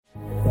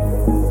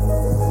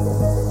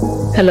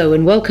Hello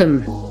and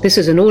welcome. This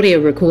is an audio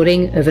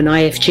recording of an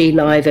IFG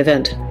Live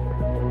event.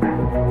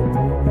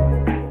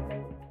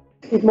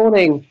 Good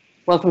morning.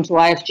 Welcome to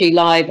IFG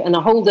Live and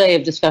a whole day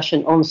of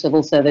discussion on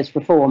civil service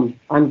reform.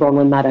 I'm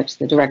Bronwyn Maddox,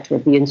 the director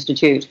of the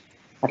Institute.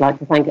 I'd like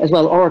to thank as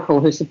well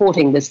Oracle, who's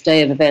supporting this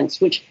day of events,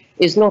 which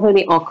is not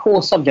only our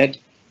core subject,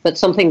 but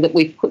something that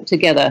we've put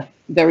together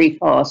very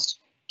fast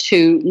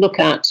to look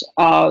at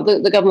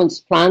the government's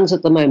plans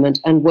at the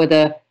moment and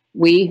whether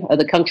we,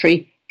 the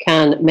country,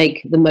 can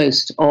make the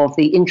most of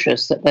the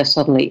interest that there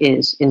suddenly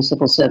is in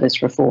civil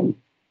service reform.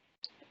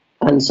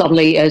 And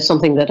suddenly is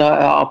something that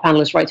our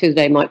panelists right through the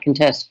day might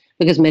contest,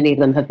 because many of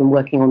them have been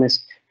working on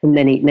this for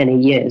many,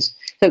 many years.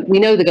 So we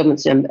know the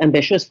government's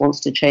ambitious, wants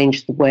to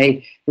change the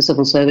way the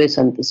civil service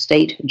and the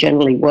state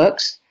generally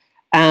works.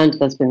 And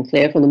that's been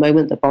clear from the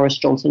moment that Boris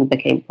Johnson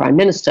became Prime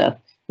Minister.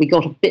 We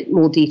got a bit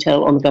more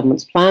detail on the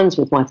government's plans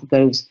with Michael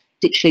Gove's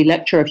Ditchley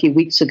lecture a few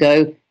weeks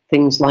ago,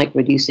 things like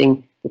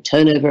reducing the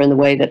turnover in the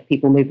way that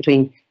people move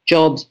between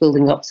jobs,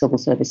 building up civil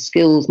service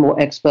skills, more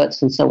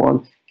experts and so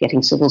on,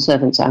 getting civil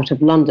servants out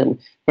of London.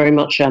 Very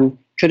much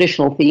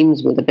traditional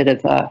themes with a bit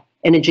of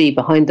energy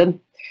behind them.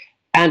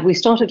 And we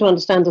started to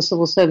understand the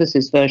civil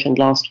services version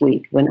last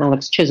week when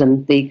Alex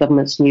Chisholm, the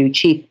government's new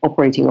chief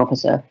operating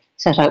officer,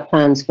 set out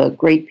plans for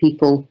great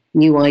people,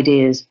 new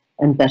ideas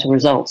and better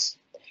results.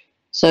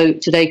 So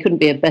today couldn't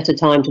be a better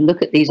time to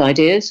look at these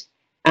ideas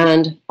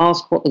and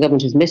ask what the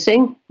government is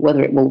missing,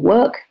 whether it will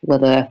work,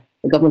 whether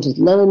the government has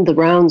learned the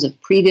rounds of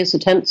previous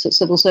attempts at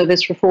civil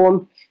service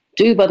reform.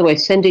 Do, by the way,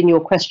 send in your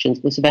questions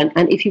to this event.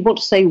 And if you want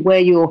to say where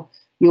you're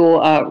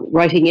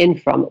writing in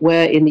from,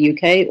 where in the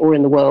UK or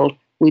in the world,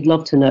 we'd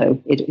love to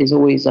know. It is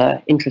always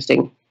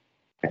interesting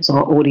as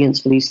our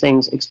audience for these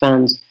things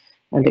expands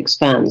and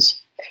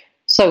expands.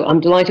 So I'm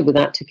delighted with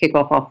that to kick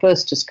off our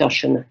first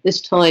discussion. This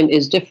time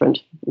is different,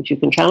 which you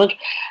can challenge,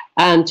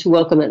 and to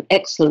welcome an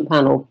excellent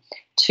panel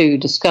to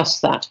discuss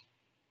that.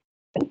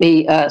 Let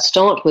me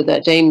start with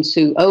Dame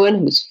Sue Owen,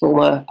 who's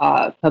former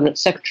Permanent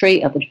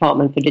Secretary at the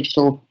Department for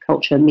Digital,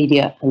 Culture,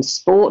 Media and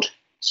Sport.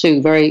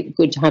 Sue, very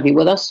good to have you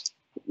with us.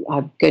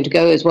 I'm going to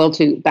go as well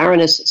to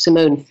Baroness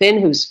Simone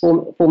Finn, who's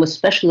former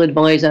Special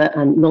Advisor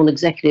and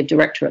Non-Executive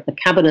Director at the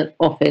Cabinet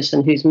Office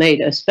and who's made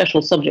a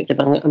special subject, if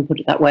I can put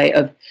it that way,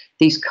 of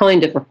these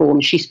kind of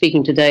reforms. She's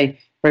speaking today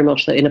very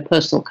much in a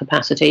personal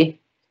capacity.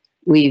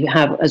 We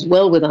have as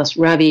well with us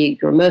Ravi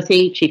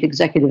Gurumurthy, Chief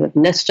Executive of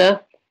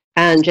Nesta,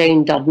 and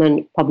Jane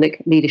Dudman,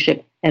 Public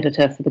Leadership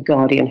Editor for The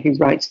Guardian, who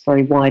writes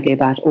very widely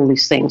about all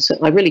these things. So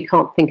I really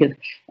can't think of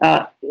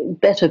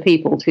better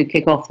people to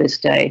kick off this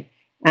day.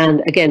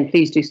 And again,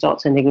 please do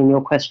start sending in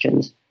your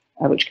questions,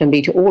 which can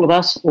be to all of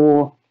us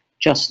or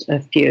just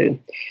a few.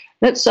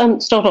 Let's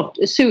start off.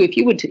 Sue, if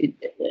you would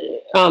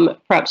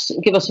perhaps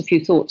give us a few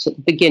thoughts at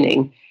the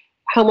beginning.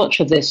 How much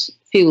of this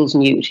feels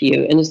new to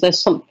you? And is there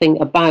something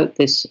about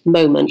this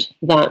moment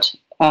that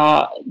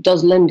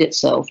does lend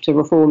itself to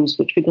reforms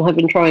which people have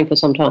been trying for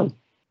some time?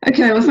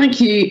 Okay, well,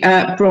 thank you,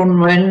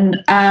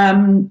 Bronwyn.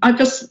 I'll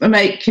just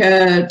make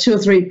 2 or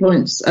 3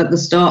 points at the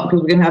start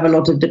because we're going to have a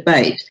lot of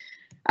debate.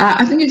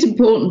 I think it's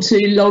important to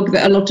log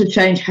that a lot of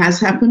change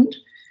has happened.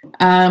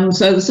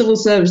 So the civil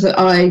service that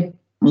I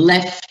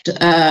left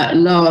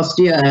last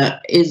year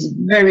is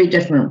very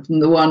different from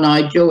the one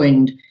I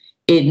joined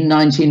in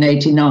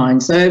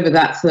 1989. So over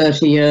that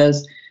 30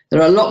 years,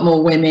 there are a lot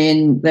more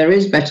women, there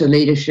is better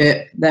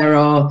leadership, there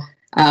are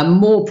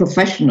more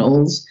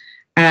professionals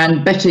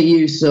and better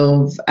use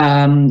of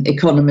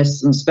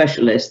economists and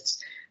specialists.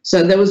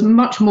 So there was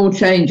much more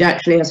change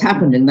actually has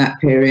happened in that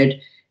period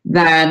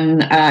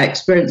than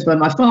experienced by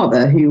my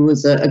father, who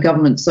was a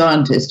government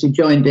scientist who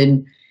joined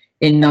in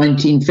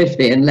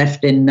 1950 and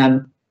left in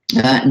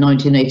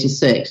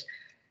 1986.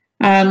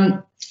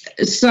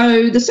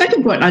 So the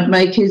second point I'd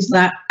make is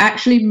that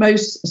actually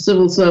most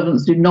civil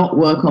servants do not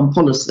work on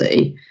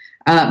policy.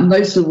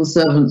 Most civil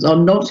servants are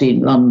not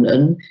in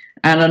London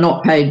and are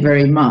not paid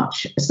very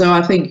much. So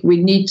I think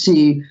we need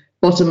to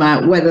bottom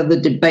out whether the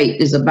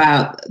debate is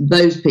about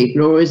those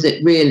people or is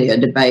it really a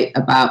debate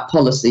about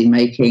policy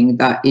making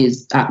that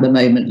is at the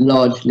moment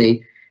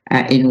largely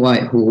in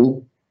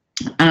Whitehall.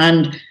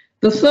 And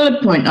the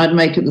third point I'd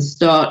make at the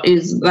start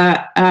is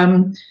that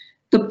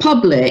the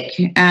public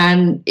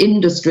and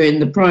industry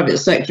and the private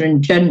sector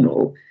in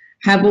general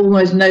have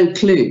almost no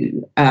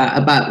clue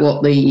about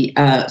what the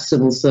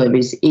civil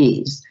service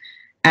is.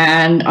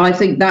 And I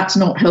think that's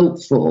not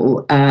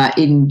helpful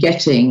in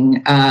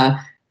getting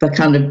the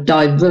kind of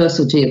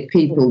diversity of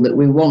people that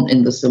we want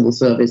in the civil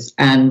service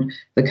and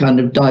the kind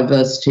of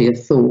diversity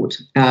of thought.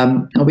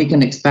 And we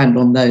can expand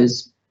on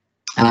those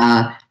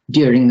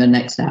during the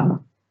next hour.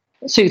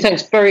 Sue,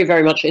 thanks very,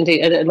 very much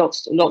indeed.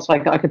 Lots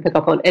like I could pick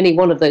up on any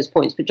one of those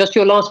points, but just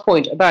your last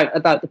point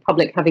about the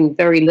public having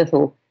very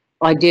little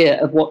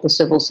idea of what the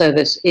civil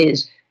service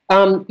is.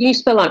 Can you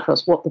spell out for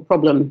us what the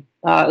problems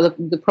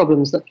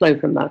that flow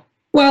from that?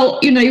 Well,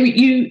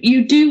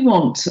 you do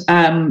want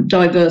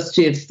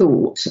diversity of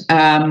thought.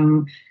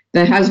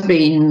 There has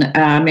been,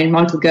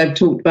 Michael Gove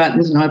talked about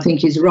this, and I think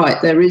he's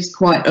right. There is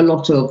quite a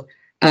lot of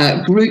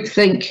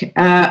groupthink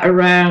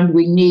around.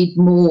 We need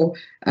more,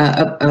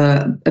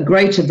 a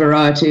greater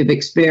variety of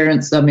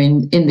experience. I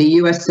mean, in the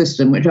US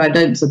system, which I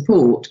don't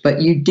support,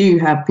 but you do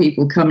have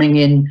people coming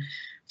in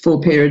for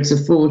periods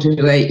of 4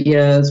 to 8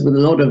 years with a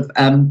lot of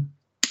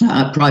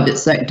private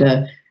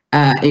sector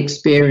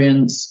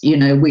experience. You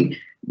know,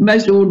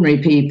 most ordinary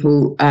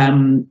people.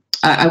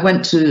 I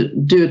went to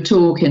do a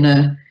talk in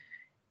a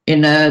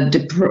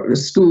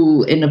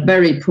school in a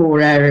very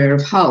poor area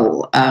of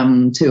Hull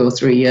 2 or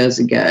 3 years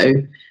ago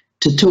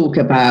to talk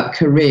about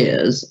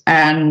careers,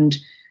 and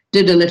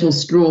did a little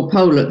straw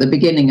poll at the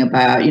beginning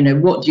about, you know,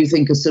 what do you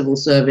think a civil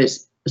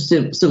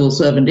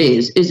servant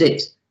is? Is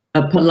it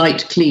a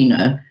polite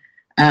cleaner?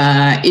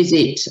 Is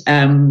it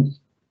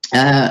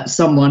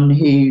someone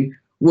who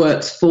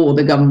works for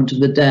the government of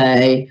the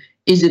day?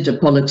 Is it a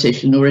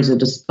politician, or is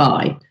it a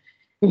spy?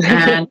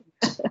 And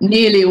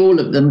nearly all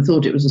of them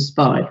thought it was a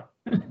spy,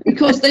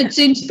 because they'd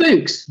seen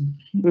Spooks.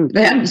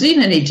 They hadn't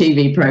seen any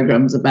TV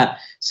programs about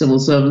civil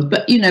servants.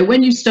 But, you know,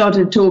 when you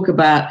started to talk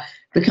about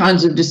the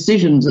kinds of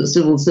decisions that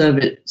civil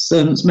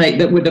servants make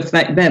that would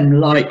affect them,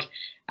 like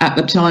at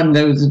the time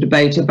there was a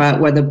debate about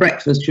whether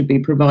breakfast should be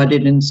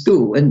provided in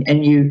school,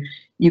 and you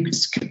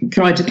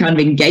try to kind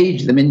of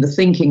engage them in the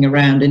thinking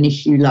around an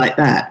issue like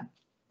that,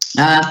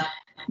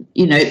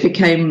 you know, it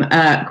became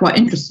quite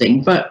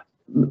interesting. But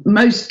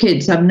most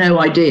kids have no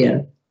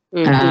idea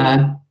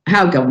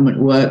how government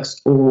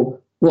works or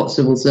what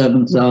civil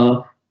servants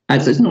are,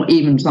 as it's not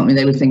even something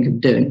they would think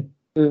of doing.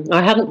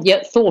 I hadn't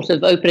yet thought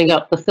of opening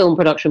up the film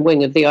production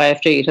wing of the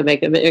IFG to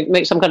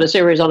make some kind of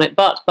series on it,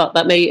 but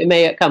that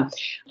may come.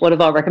 One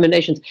of our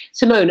recommendations.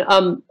 Simone,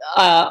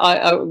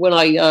 when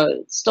I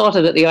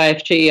started at the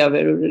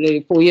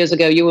IFG 4 years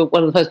ago, you were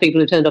one of the first people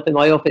who turned up in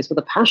my office with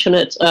a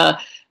passionate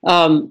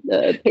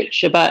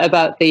pitch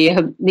about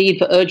the need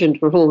for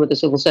urgent reform of the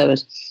civil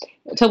service.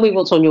 Tell me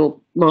what's on your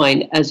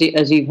mind as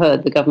you've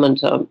heard the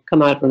government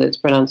come out with its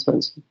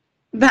pronouncements.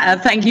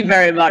 Thank you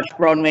very much,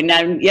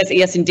 Bronwyn.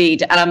 Yes,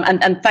 indeed.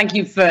 And thank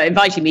you for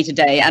inviting me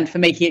today and for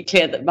making it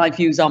clear that my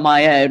views are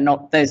my own,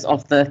 not those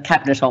of the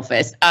Cabinet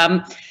Office.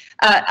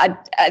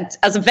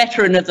 As a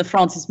veteran of the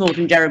Francis Maude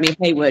and Jeremy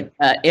Hayward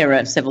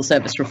era of civil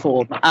service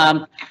reform,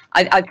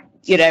 I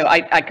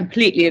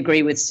completely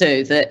agree with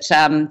Sue that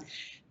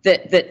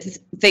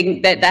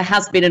there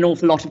has been an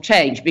awful lot of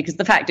change, because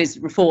the fact is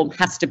reform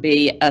has to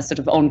be a sort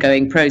of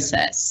ongoing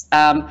process.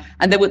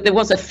 And there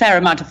was a fair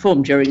amount of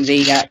reform during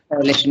the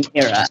coalition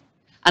era,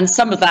 and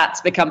some of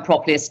that's become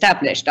properly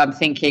established. I'm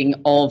thinking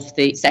of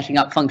the setting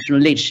up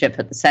functional leadership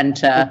at the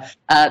centre,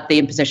 the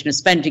imposition of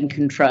spending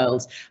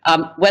controls.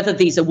 Whether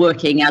these are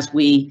working as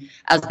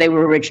they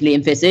were originally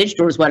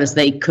envisaged, or as well as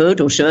they could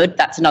or should,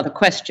 that's another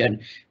question.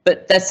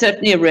 But there's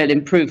certainly a real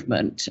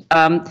improvement.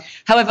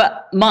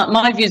 However,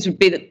 my views would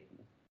be that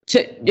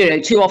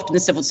too often the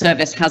civil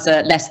service has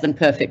a less than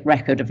perfect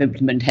record of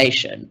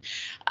implementation.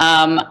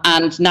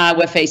 And now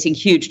we're facing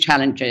huge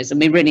challenges,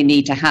 and we really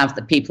need to have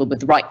the people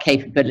with the right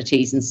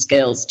capabilities and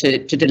skills to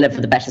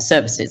deliver the better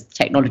services. The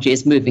technology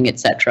is moving,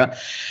 etc.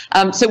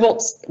 So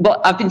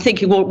what I've been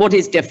thinking, what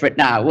is different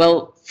now?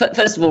 Well,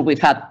 first of all, we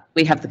have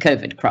the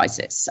COVID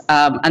crisis,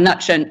 and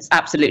that shows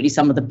absolutely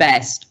some of the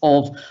best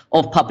of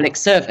public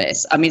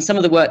service. I mean, some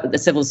of the work that the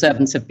civil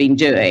servants have been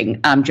doing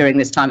during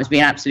this time has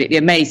been absolutely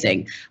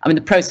amazing. I mean,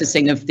 the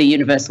processing of the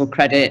universal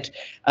credit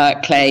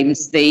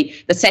claims, the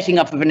setting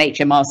up of an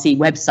HMRC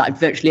website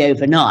virtually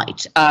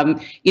overnight.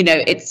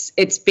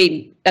 It's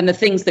been, and the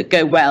things that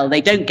go well,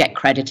 they don't get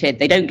credited,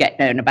 they don't get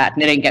known about,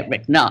 and they don't get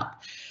written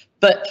up.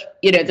 But,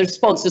 the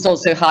response has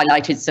also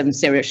highlighted some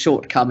serious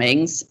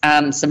shortcomings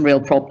and some real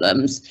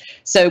problems.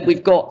 So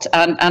we've got,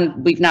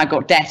 and we've now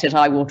got debt at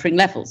eye-watering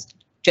levels.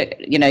 Debt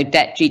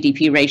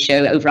GDP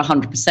ratio over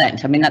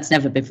 100%. I mean, that's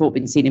never before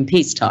been seen in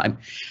peacetime.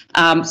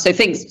 So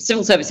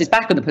civil service is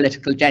back on the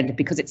political agenda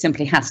because it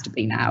simply has to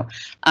be now.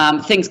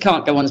 Things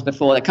can't go on as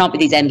before. There can't be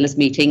these endless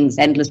meetings,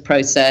 endless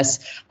process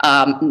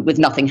with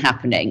nothing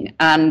happening.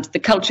 And the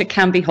culture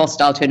can be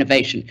hostile to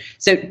innovation.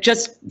 So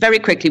just very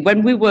quickly,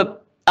 when we were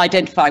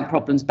identifying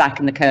problems back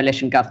in the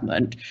coalition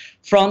government,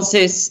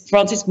 Francis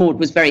Maude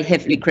was very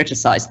heavily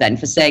criticised then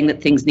for saying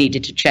that things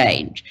needed to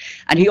change.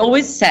 And he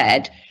always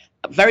said,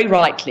 very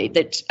rightly,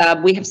 that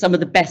we have some of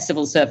the best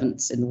civil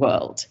servants in the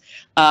world.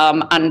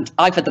 And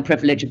I've had the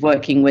privilege of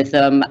working with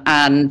them,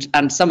 and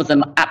some of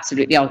them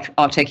absolutely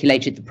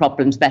articulated the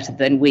problems better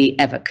than we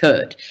ever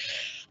could.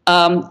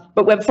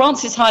 But when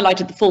Francis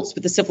highlighted the faults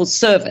with the civil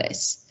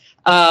service,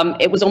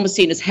 it was almost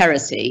seen as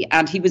heresy,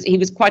 and he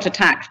was quite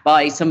attacked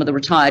by some of the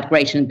retired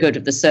great and good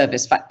of the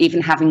service for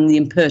even having the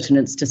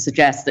impertinence to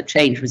suggest that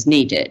change was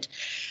needed.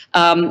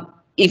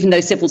 Even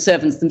though civil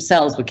servants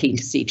themselves were keen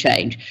to see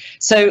change.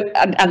 So,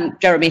 and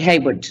Jeremy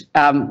Hayward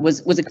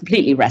was a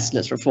completely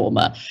restless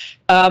reformer.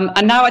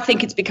 And now I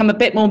think it's become a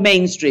bit more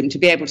mainstream to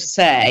be able to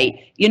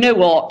say, you know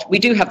what, we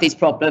do have these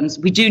problems,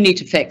 we do need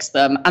to fix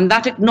them. And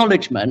that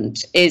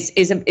acknowledgement is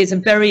a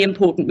very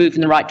important move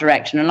in the right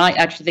direction. And I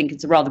actually think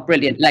it's a rather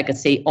brilliant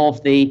legacy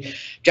of the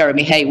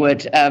Jeremy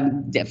Hayward,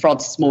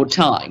 Francis Maude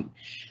time.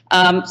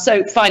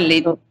 So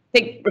finally,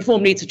 think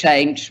reform needs a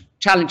change.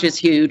 Challenge is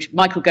huge.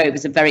 Michael Gove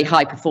is a very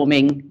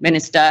high-performing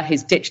minister.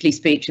 His Ditchley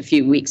speech a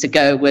few weeks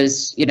ago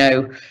was,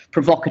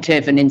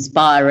 provocative and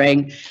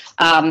inspiring.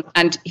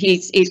 And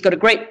he's got a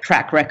great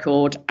track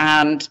record,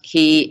 and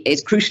he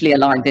is crucially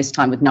aligned this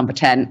time with Number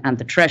 10 and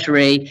the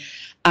Treasury.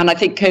 And I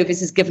think Gove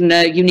is given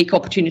a unique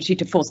opportunity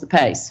to force the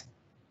pace.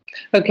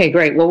 Okay,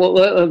 great. Well,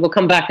 we'll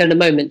come back in a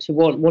moment to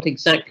what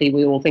exactly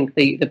we all think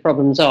the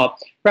problems are.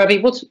 Ravi,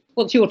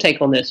 what's your take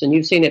on this? And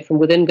you've seen it from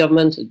within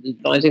government,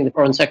 advising the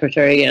Foreign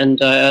Secretary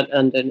and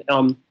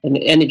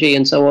energy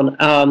and so on,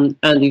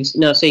 and you're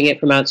now seeing it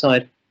from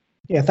outside.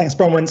 Yeah, thanks,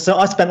 Bronwyn. So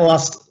I spent the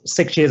last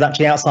 6 years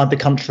actually outside the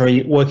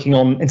country working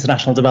on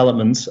international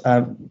development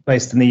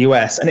based in the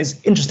US. And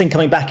it's interesting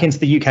coming back into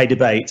the UK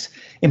debate,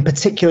 in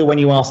particular when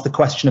you ask the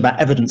question about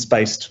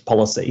evidence-based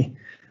policy.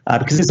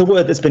 Because it's a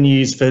word that's been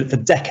used for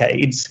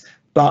decades,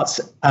 but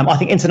I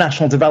think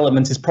international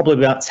development is probably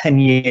about 10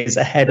 years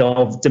ahead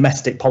of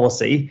domestic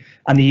policy,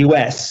 and the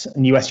US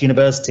and US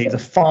universities are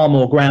far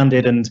more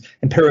grounded and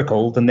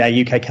empirical than their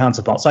UK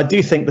counterparts. So I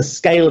do think the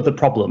scale of the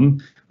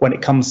problem when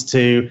it comes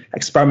to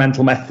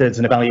experimental methods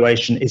and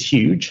evaluation is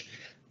huge.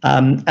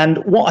 And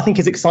what I think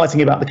is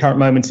exciting about the current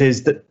moment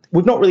is that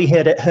we've not really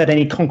heard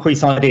any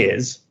concrete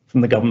ideas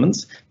from the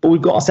government, but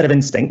we've got a set of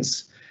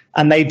instincts,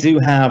 and they do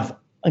have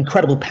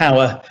incredible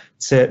power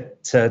to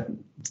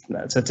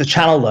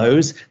channel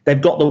those.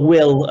 They've got the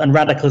will and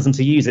radicalism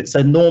to use it.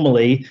 So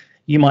normally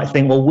you might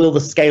think, well, will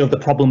the scale of the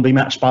problem be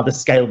matched by the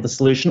scale of the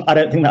solution? I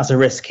don't think that's a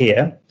risk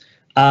here.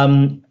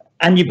 And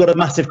you've got a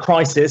massive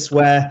crisis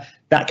where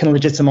that can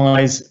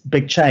legitimize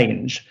big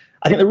change.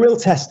 I think the real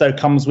test, though,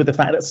 comes with the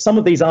fact that some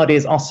of these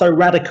ideas are so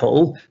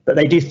radical that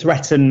they do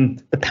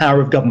threaten the power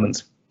of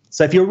government.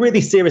 So if you're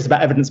really serious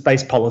about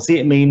evidence-based policy,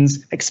 it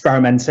means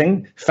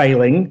experimenting,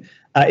 failing.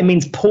 It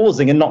means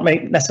pausing and not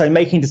necessarily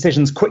making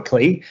decisions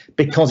quickly,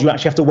 because you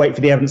actually have to wait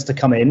for the evidence to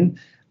come in.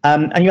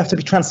 And you have to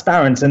be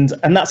transparent.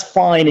 And that's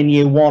fine in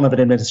year one of an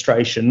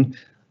administration.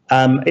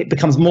 It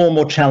becomes more and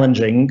more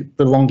challenging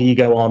the longer you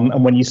go on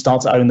and when you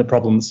start to own the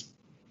problems.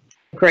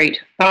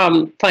 Great.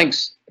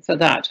 Thanks for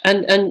that.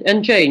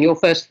 And Jane, your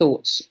first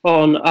thoughts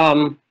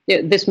on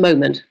this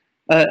moment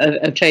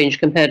of change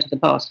compared to the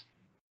past?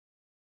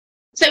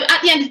 So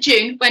at the end of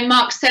June, when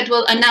Mark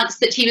Sedwill announced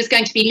that he was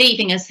going to be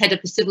leaving as head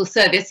of the civil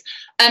service,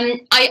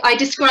 I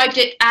described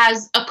it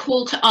as a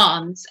call to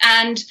arms,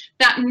 and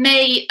that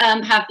may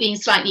have been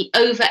slightly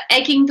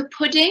over-egging the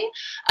pudding,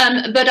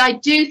 but I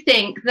do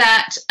think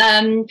that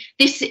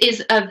this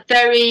is a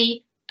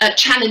very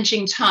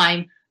challenging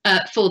time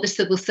for the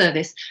civil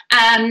service.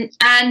 I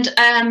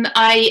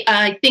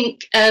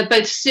think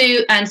both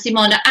Sue and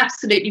Simone are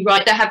absolutely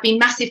right. There have been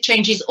massive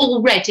changes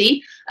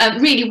already,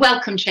 really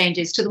welcome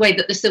changes to the way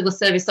that the civil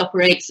service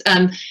operates.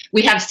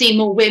 We have seen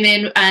more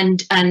women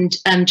and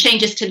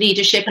changes to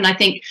leadership, and I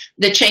think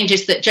the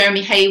changes that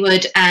Jeremy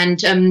Hayward and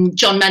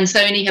John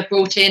Manzoni have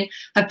brought in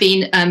have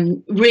been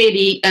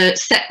really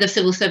set the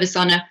civil service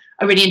on a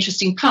really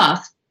interesting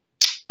path.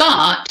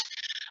 But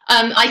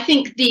I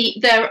think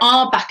there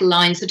are battle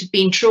lines that have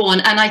been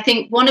drawn, and I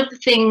think one of the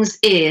things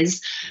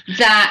is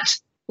that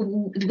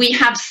we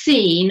have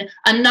seen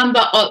a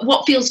number of,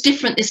 what feels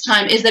different this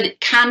time is that it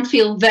can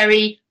feel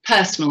very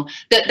personal,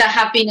 that there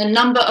have been a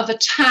number of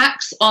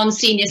attacks on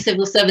senior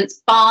civil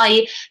servants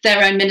by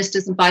their own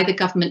ministers and by the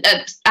government.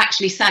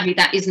 Actually, sadly,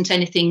 that isn't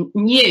anything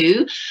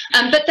new,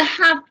 but there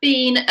have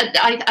been,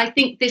 I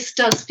think this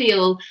does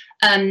feel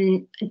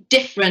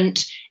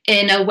different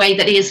in a way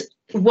that is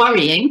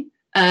worrying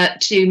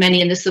to many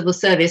in the civil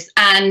service.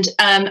 And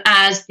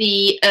as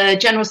the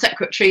General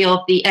Secretary of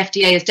the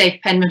FDA, as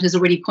Dave Penman has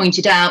already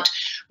pointed out,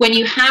 when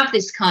you have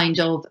this kind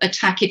of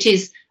attack, it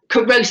is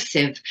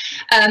corrosive.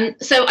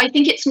 So I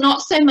think it's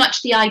not so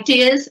much the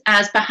ideas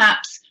as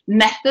perhaps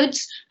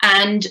methods.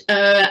 And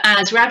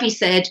as Ravi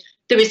said,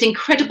 there is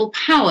incredible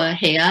power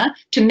here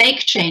to make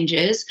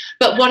changes.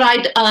 But what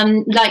I'd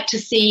like to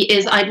see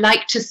is I'd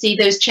like to see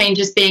those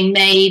changes being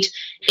made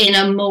in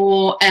a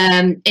more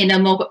in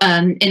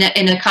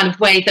a kind of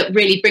way that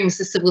really brings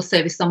the civil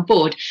service on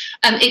board.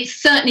 It's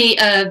certainly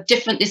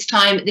different this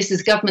time. This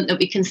is a government that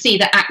we can see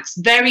that acts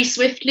very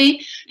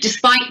swiftly,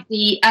 despite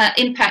the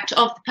impact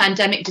of the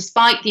pandemic,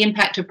 despite the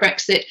impact of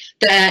Brexit.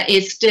 There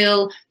is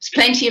still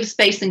plenty of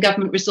space and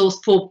government resource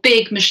for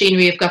big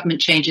machinery of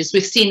government changes.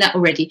 We've seen that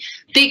already.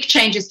 Big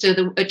changes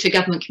to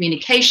government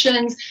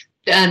communications.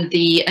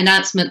 The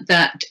announcement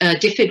that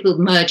DFID will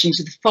merge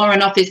into the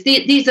Foreign Office.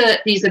 These are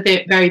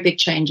very big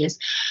changes.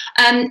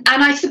 And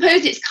I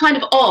suppose it's kind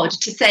of odd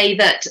to say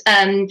that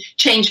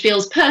change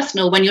feels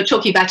personal when you're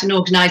talking about an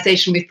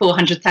organisation with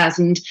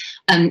 400,000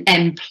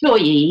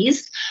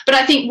 employees. But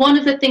I think one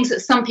of the things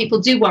that some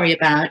people do worry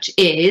about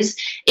is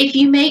if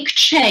you make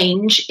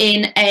change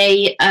in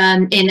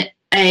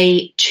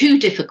a too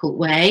difficult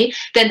way,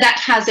 then that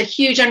has a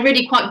huge and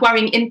really quite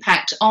worrying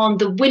impact on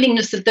the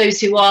willingness of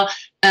those who are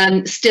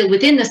still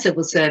within the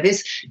civil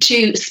service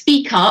to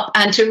speak up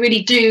and to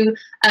really do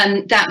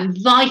that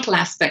vital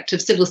aspect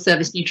of civil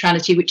service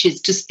neutrality, which is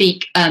to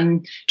speak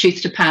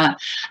truth to power.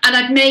 And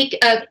I'd make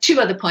two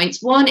other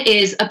points. One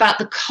is about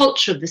the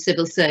culture of the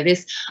civil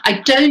service.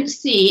 I don't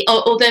see,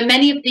 although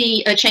many of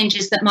the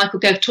changes that Michael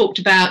Gove talked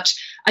about,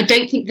 I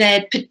don't think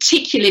they're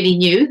particularly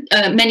new.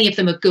 Many of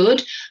them are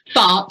good,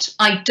 but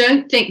I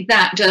don't think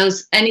that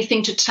does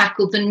anything to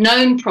tackle the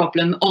known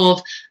problem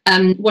of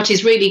what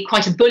is really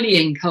quite a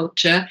bullying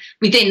culture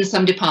within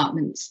some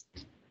departments.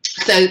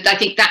 So I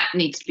think that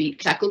needs to be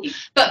tackled.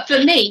 But for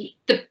me,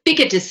 the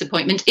bigger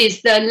disappointment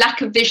is the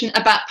lack of vision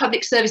about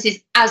public services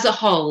as a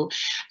whole.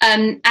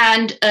 And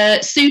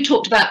Sue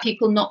talked about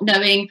people not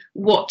knowing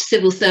what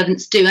civil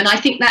servants do. And I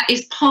think that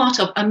is part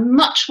of a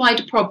much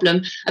wider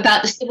problem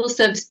about the civil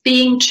service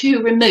being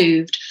too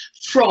removed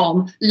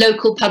from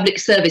local public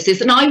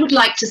services. And I would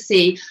like to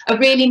see a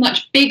really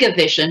much bigger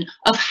vision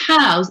of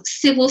how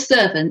civil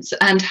servants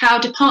and how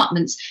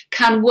departments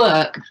can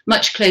work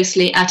much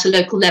closely at a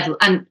local level.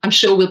 And I'm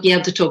sure we'll be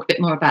able to talk a bit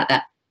more about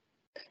that.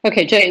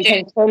 Okay, Jane,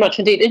 thanks very much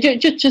indeed.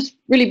 Just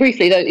really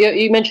briefly, though,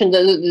 you mentioned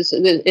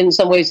that in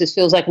some ways this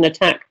feels like an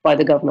attack by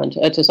the government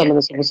to some of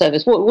the civil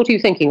service. What are you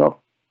thinking of?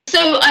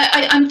 So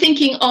I'm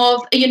thinking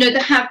of, there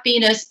have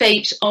been a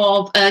spate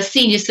of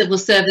senior civil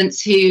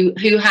servants who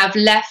have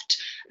left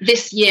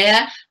this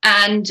year,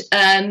 and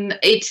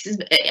it's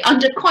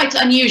under quite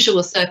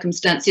unusual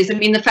circumstances. I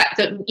mean, the fact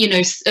that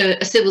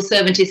a civil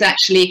servant is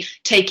actually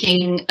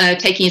taking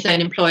his own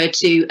employer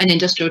to an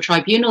industrial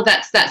tribunal,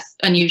 that's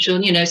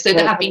unusual. So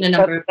there have been a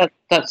number of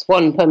that's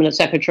one permanent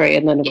secretary,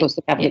 and then of course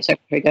the cabinet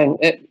secretary going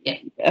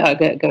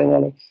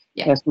early.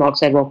 Yeah. Yes, Mark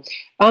said, well.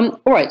 All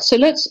right, so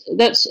let's.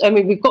 I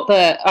mean, we've got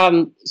there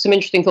some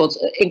interesting thoughts,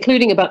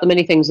 including about the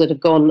many things that have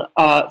gone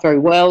very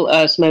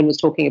well. Simone was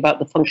talking about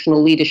the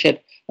functional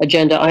leadership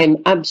agenda. I'm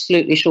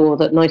absolutely sure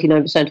that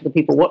 99% of the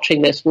people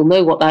watching this will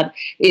know what that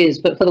is.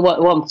 But for the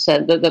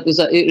 1%, that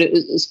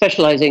was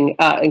specialising,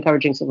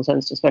 encouraging civil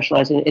servants to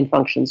specialise in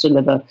functions,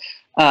 deliver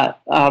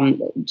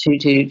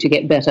to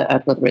get better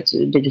at whether it's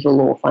digital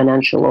or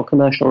financial or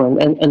commercial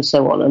and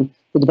so on, and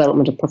the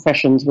development of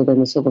professions within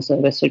the civil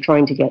service. So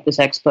trying to get this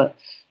expert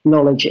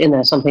knowledge in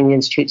there, something the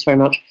Institute's very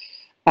much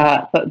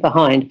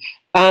behind.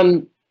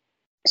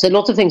 So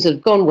lots of things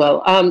have gone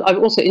well. I'm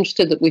also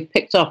interested that we've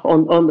picked up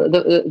on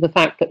the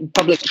fact that the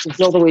public does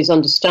not always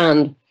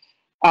understand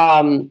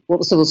what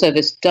the civil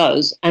service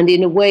does, and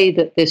in a way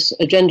that this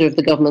agenda of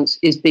the government's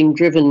is being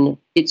driven,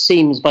 it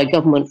seems, by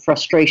government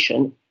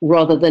frustration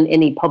rather than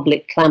any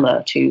public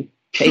clamour to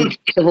change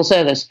the civil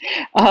service.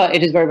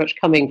 It is very much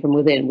coming from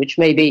within, which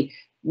may be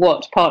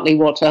partly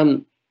what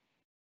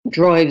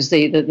drives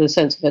the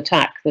sense of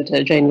attack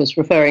that Jane was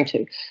referring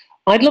to.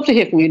 I'd love to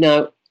hear from you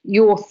now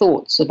your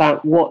thoughts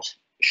about what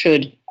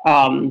should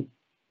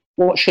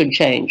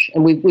change,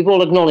 and we've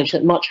all acknowledged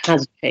that much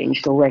has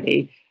changed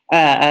already.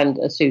 And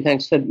Sue,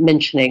 thanks for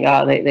mentioning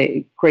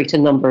the greater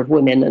number of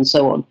women and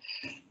so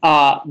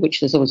on,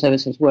 which the civil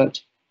service has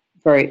worked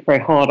very, very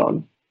hard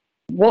on.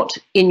 What,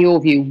 in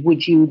your view,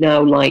 would you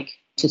now like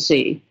to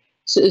see?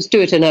 So let's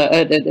do it in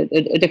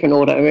a different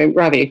order. I mean,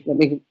 Ravi, let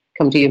me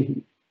come to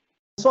you.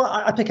 So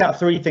I pick out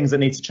three things that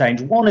need to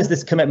change. One is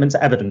this commitment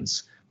to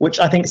evidence, which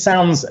I think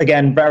sounds,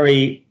 again,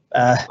 very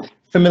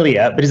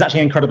familiar, but is actually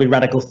an incredibly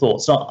radical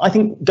thought. So I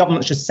think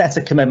government should set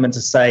a commitment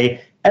to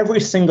say every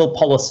single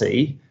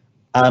policy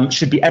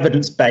should be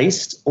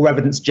evidence-based or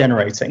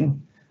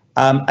evidence-generating,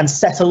 and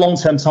set a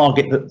long-term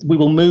target that we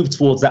will move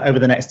towards that over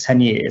the next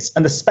 10 years.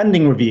 And the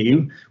spending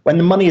review, when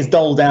the money is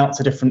doled out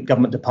to different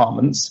government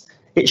departments,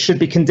 it should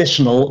be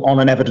conditional on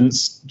an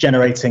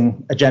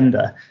evidence-generating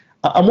agenda.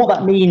 And what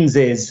that means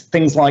is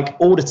things like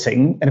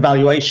auditing and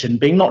evaluation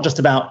being not just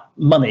about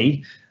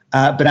money,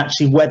 but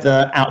actually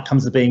whether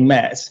outcomes are being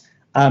met.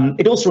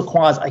 It also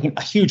requires, I think,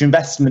 a huge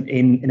investment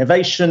in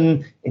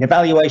innovation, in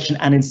evaluation,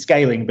 and in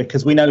scaling,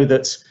 because we know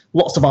that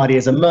lots of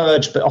ideas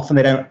emerge, but often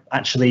they don't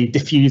actually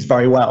diffuse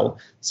very well.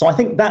 So I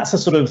think that's a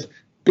sort of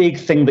big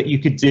thing that you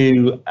could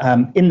do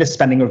in the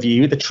spending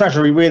review. The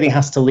Treasury really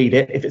has to lead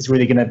it if it's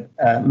really going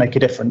to make a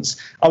difference.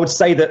 I would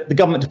say that the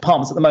government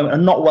departments at the moment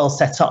are not well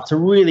set up to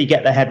really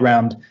get their head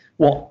around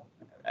what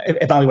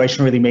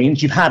evaluation really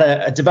means. You've had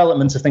a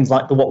development of things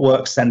like the What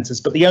Works centres,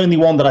 but the only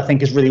one that I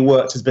think has really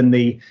worked has been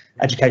the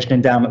Education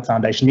Endowment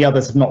Foundation. The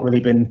others have not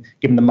really been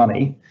given the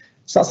money.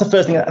 So that's the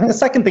first thing. I think the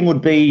second thing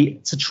would be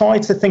to try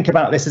to think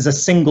about this as a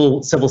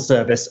single civil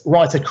service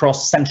right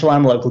across central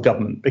and local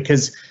government,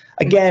 because,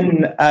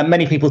 again,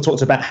 many people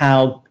talked about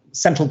how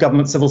central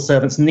government civil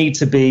servants need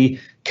to be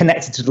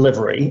connected to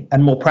delivery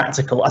and more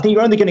practical. I think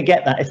you're only going to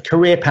get that if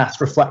career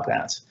paths reflect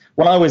that.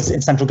 when I was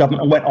in central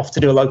government and went off to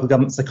do a local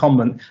government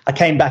secondment, I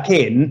came back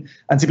in,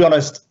 and to be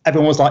honest,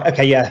 everyone was like,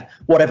 okay, yeah,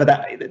 whatever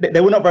that.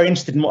 They were not very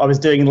interested in what I was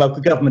doing in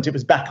local government. It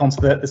was back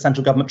onto the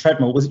central government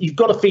treadmill. You've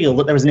got to feel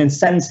that there is an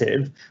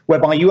incentive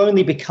whereby you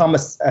only become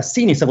a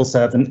senior civil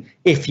servant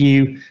if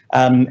you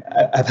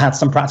have had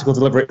some practical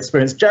delivery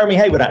experience. Jeremy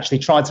Hayward actually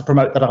tried to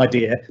promote that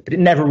idea, but it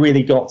never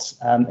really got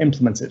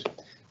implemented.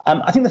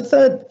 I think the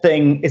third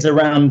thing is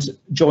around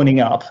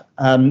joining up.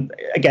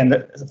 Again,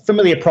 the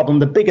familiar problem,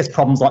 the biggest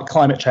problems like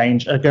climate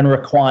change are going to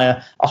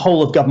require a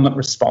whole of government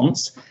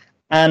response.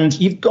 And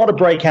you've got to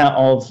break out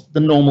of the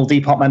normal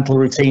departmental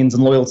routines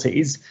and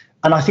loyalties.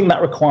 And I think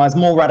that requires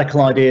more radical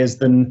ideas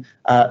than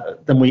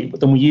we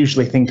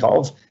usually think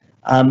of.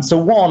 So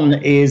one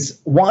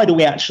is, why do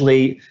we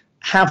actually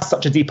have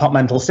such a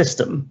departmental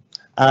system?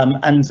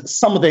 And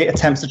some of the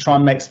attempts to try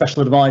and make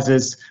special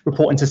advisors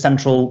report into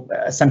central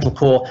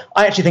core,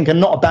 I actually think are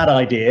not a bad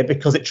idea,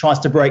 because it tries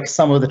to break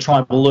some of the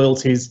tribal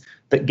loyalties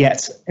that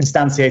get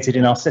instantiated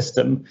in our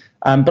system.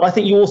 But I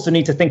think you also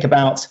need to think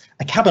about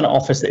a cabinet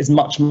office that is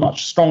much,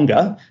 much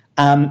stronger,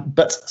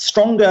 but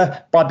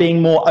stronger by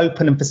being more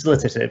open and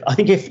facilitative. I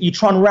think if you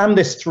try and ram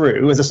this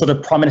through as a sort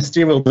of prime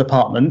ministerial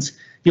department,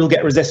 you'll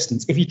get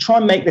resistance. If you try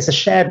and make this a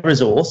shared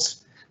resource,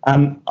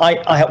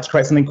 I helped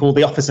create something called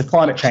the Office of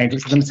Climate Change,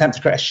 which was an attempt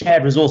to create a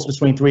shared resource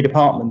between 3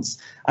 departments.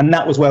 And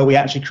that was where we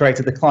actually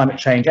created the Climate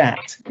Change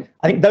Act.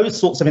 I think those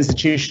sorts of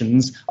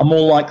institutions are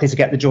more likely to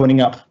get the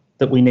joining up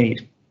that we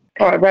need.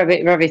 All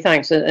right, Ravi,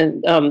 thanks.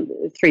 And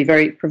 3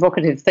 very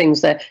provocative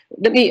things there.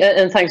 Let me,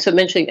 and thanks for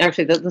mentioning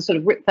actually the sort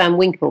of Rip Van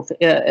Winkle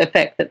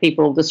effect that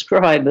people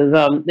describe of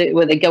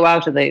where they go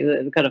out of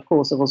the kind of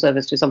core civil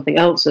service to something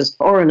else as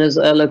foreigners,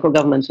 local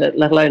government,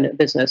 let alone at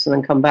business, and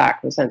then come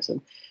back, the sense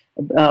of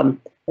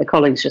their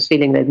colleagues just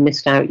feeling they've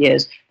missed out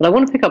years. But I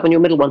want to pick up on your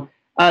middle one,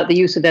 the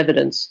use of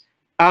evidence,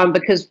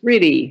 because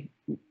really,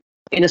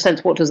 in a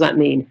sense, what does that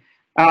mean?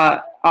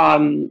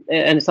 And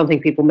it's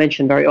something people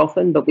mention very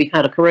often, but we've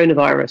had a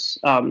coronavirus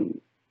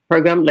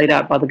program laid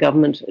out by the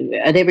government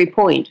at every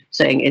point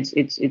saying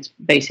it's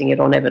basing it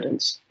on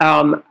evidence.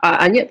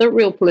 And yet there are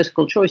real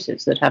political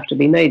choices that have to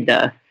be made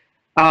there.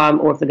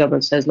 Or if the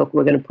government says, look,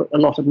 we're going to put a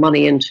lot of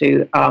money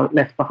into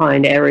left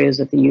behind areas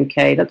of the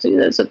UK, that's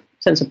a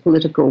sense of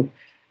political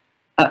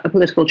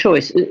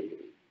choice.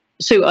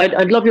 Sue,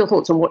 I'd love your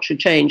thoughts on what should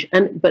change,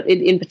 but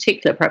in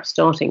particular, perhaps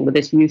starting with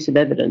this use of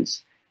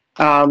evidence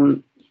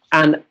and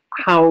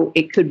how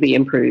it could be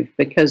improved,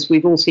 because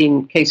we've all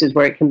seen cases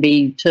where it can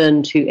be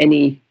turned to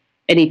any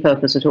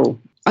purpose at all.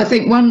 I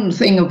think one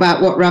thing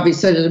about what Ravi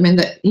said, I mean,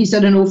 that he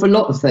said an awful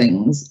lot of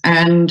things,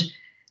 and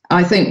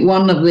I think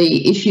one of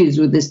the issues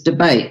with this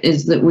debate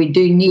is that we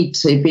do need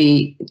to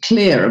be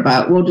clear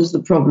about what is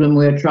the problem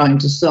we're trying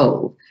to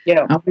solve.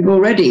 Yeah. And we've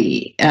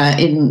already,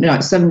 in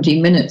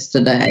 17 minutes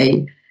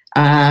today,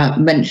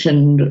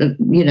 mentioned,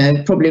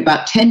 probably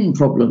about 10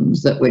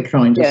 problems that we're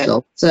trying to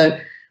solve. So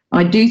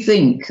I do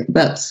think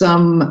that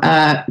some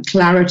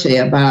clarity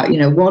about,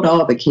 what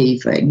are the key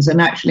things,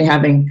 and actually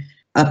having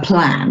a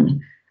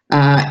plan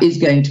is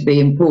going to be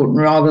important,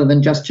 rather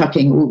than just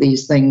chucking all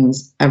these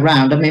things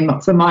around. I mean,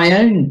 for my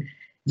own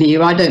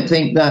view, I don't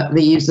think that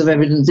the use of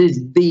evidence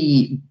is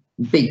the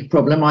big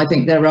problem. I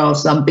think there are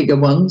some bigger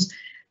ones,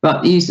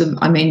 but use of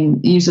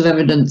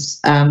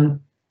evidence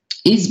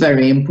is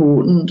very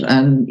important.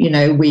 And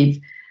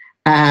we've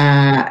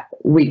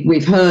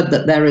heard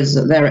that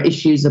there are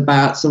issues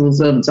about civil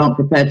servants aren't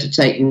prepared to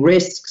take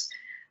risks.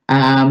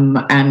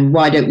 And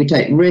why don't we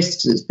take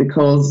risks? It's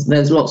because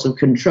there's lots of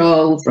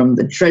control from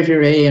the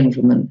Treasury and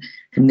from the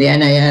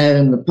NAO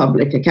and the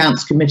Public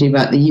Accounts Committee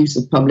about the use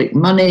of public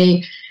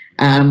money.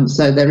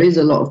 So there is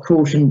a lot of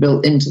caution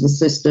built into the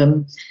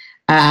system.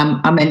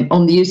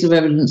 On the use of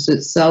evidence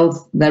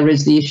itself, there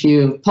is the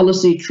issue of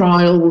policy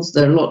trials.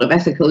 There are a lot of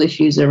ethical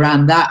issues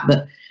around that.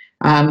 But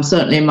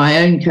certainly in my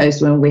own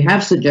case, when we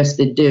have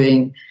suggested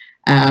doing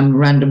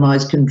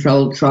randomized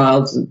controlled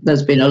trials,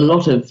 there's been a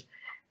lot of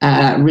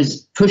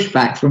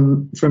pushback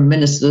from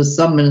ministers.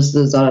 Some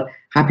ministers are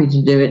happy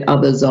to do it,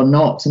 others are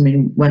not. I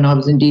mean, when I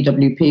was in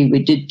DWP, we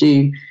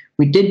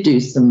did do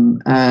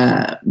some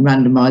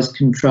randomized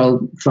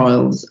controlled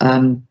trials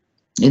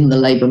in the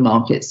labour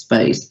market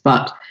space,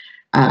 but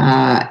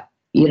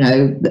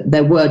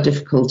there were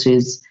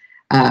difficulties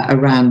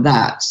around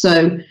that.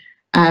 So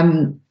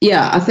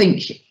I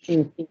think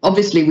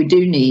obviously we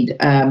do need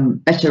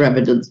better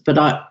evidence, but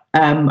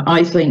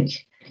I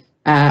think.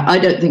 I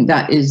don't think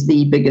that is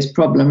the biggest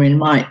problem. In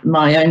my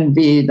own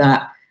view,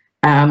 that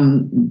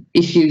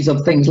issues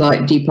of things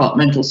like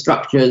departmental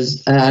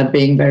structures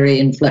being very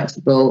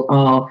inflexible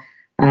are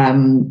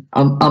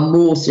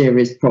more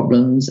serious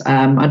problems.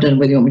 I don't know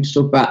whether you want me to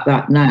talk about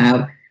that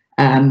now.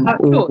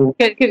 Sure.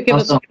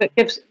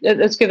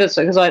 Let's give us,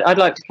 because I'd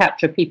like to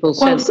capture people's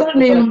sense. Well,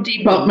 certainly on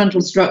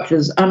departmental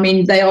structures, I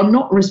mean, they are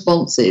not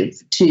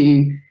responsive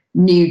to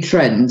new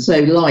trends, so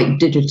like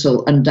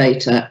digital and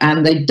data,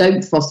 and they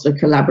don't foster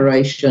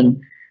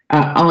collaboration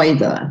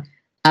either.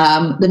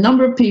 The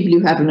number of people you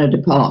have in a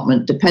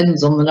department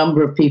depends on the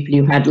number of people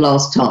you had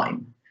last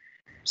time.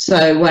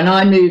 So when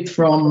I moved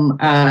from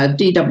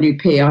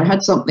DWP, I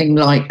had something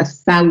like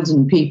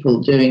 1,000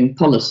 people doing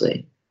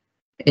policy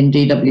in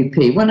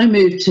DWP. When I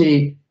moved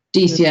to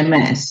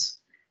DCMS,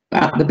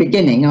 at the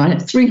beginning, I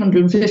had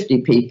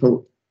 350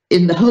 people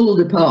in the whole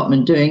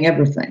department doing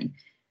everything.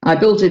 I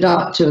built it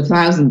up to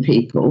 1,000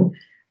 people,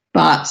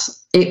 but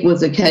it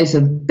was a case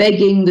of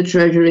begging the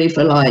Treasury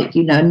for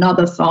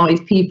another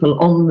 5 people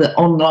on the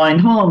online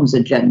harms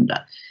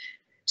agenda.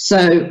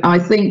 So I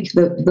think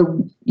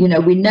that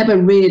we never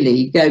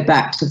really go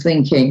back to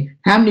thinking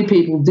how many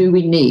people do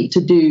we need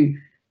to do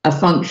a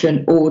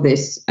function or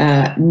this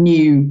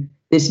new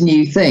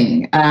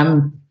thing.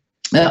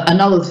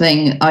 Another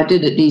thing I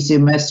did at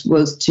DCMS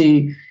was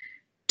to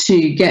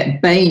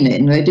get Bain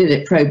in. They did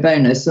it pro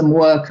bono, some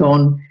work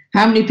on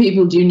how many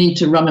people do you need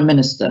to run a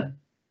minister.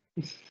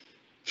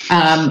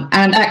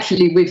 And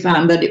actually, we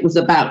found that it was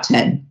about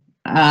 10.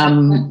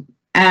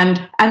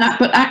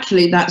 But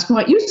actually, that's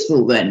quite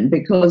useful then,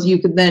 because you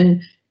could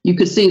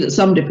see that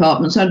some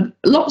departments had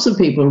lots of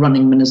people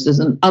running ministers,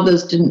 and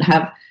others didn't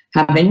have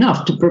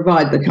enough to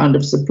provide the kind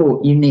of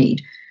support you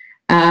need.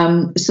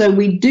 So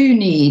we do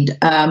need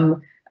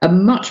a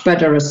much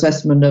better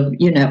assessment of,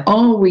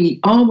 are we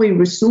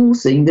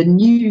resourcing the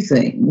new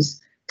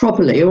things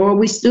properly, or are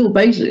we still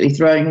basically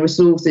throwing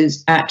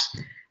resources at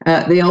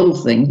the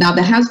old thing? Now,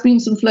 there has been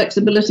some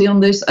flexibility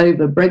on this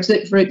over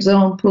Brexit, for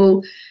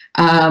example.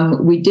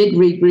 We did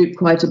regroup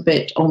quite a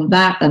bit on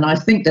that, and I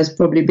think there's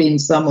probably been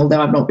some,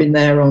 although I've not been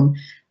there on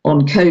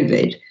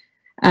COVID.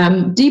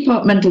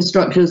 Departmental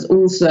structures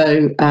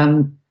also,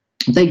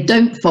 they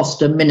don't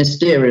foster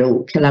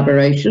ministerial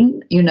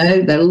collaboration.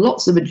 There are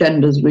lots of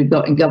agendas we've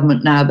got in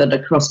government now that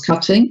are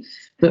cross-cutting,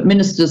 but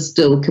ministers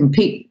still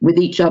compete with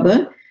each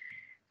other.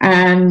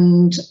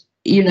 And,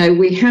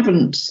 we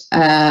haven't,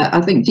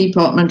 I think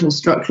departmental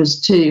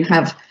structures too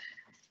have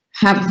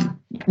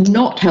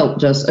not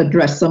helped us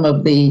address some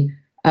of the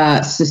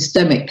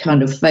systemic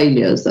kind of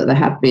failures that there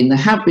have been. There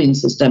have been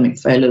systemic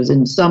failures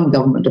in some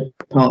government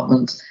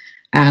departments,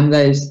 and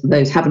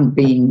those haven't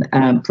been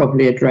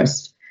properly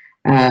addressed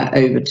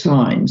over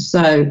time.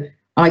 So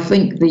I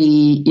think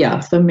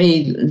for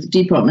me, the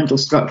departmental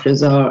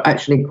structures are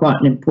actually quite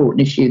an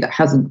important issue that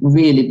hasn't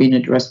really been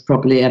addressed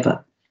properly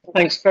ever.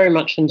 Thanks very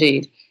much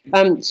indeed.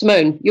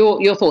 Simone,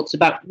 your thoughts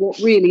about what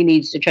really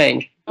needs to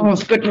change? Oh,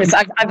 goodness.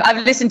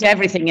 I've listened to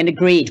everything and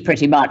agreed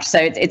pretty much, so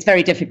it's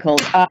very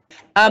difficult.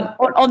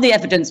 On the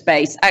evidence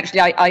base,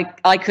 actually,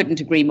 I couldn't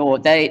agree more.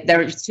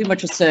 There is too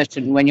much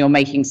assertion when you're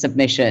making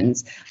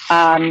submissions.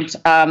 And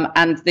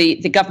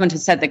the government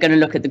has said they're going to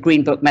look at the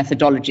Green Book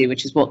methodology,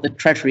 which is what the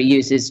Treasury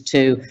uses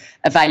to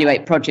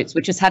evaluate projects,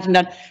 which has had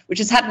an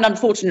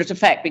unfortunate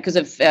effect because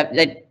of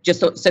they're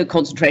just so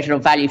concentrated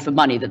on value for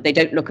money that they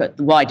don't look at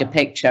the wider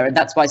picture. And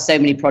that's why so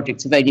many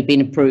projects have only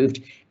been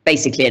approved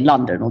basically in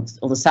London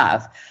or the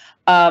south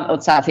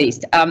or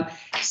southeast.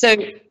 So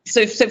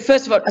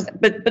first of all,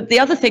 but the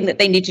other thing that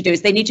they need to do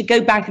is they need to go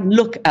back and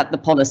look at the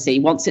policy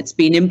once it's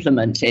been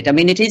implemented. I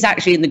mean, it is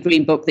actually in the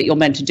Green Book that you're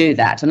meant to do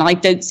that, and I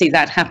don't see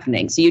that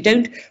happening. So you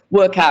don't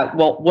work out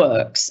what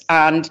works,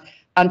 and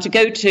to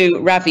go to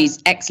Ravi's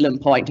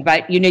excellent point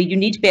about, you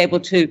need to be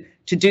able to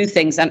do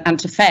things and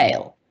to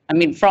fail. I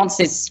mean,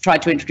 Francis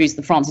tried to introduce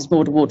the Francis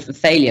Maude Award for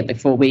failure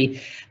before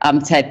we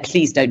said,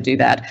 please don't do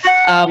that.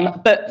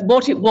 But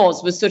what it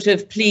was sort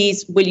of,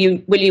 please, will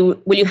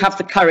you have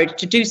the courage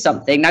to do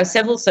something? Now,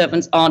 civil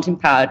servants aren't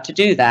empowered to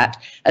do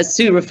that, as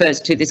Sue refers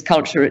to this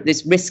culture,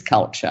 this risk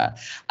culture.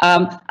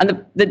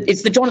 And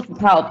it's the Jonathan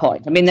Powell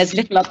point. I mean, there's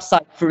little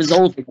upside for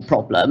resolving the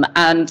problem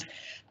and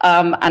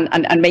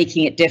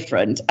making it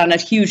different, and a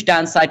huge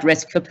downside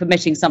risk for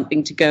permitting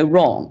something to go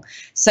wrong.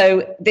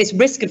 So this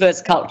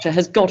risk-averse culture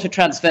has got to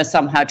transfer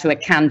somehow to a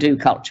can-do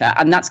culture,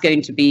 and that's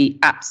going to be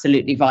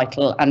absolutely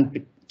vital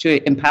and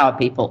to empower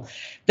people.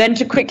 Then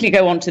to quickly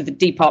go on to the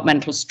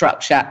departmental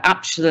structure,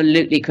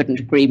 absolutely couldn't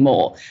agree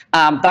more.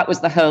 That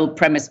was the whole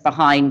premise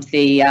behind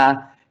the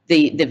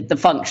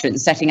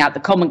functions, setting out the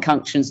common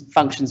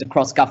functions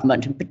across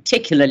government, and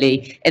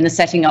particularly in the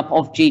setting up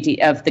of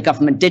the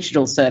government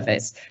digital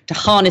service, to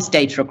harness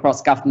data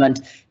across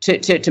government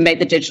to make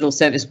the digital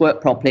service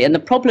work properly. And the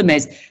problem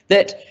is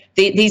that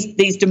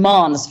these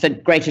demands for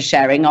greater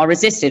sharing are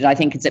resisted. I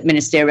think it's at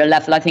ministerial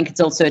level. I think it's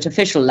also at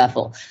official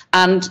level.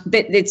 And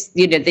it's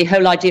the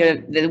whole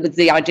idea,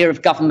 the idea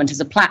of government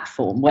as a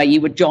platform where you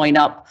would join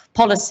up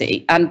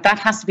policy, and that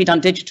has to be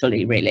done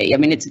digitally, really. I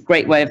mean, it's a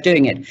great way of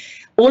doing it.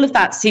 All of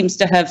that seems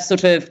to have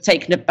sort of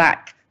taken a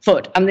back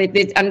foot, and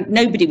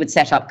nobody would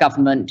set up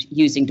government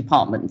using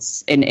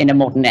departments in a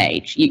modern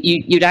age.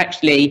 You'd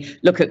actually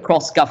look at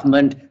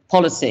cross-government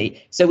policy.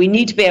 So we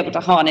need to be able to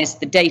harness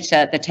the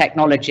data, the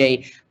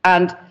technology,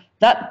 and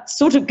that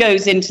sort of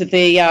goes into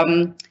the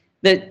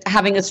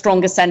having a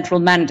stronger central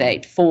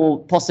mandate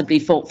for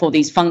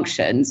these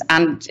functions,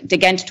 and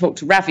again to talk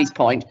to Ravi's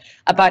point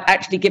about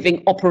actually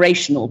giving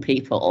operational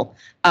people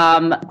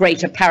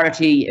greater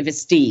parity of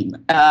esteem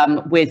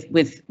with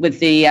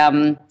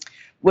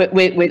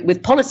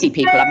policy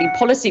people. I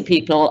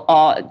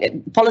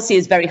mean, policy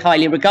is very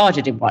highly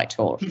regarded in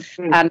Whitehall,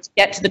 and to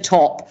get to the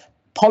top,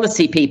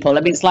 policy people.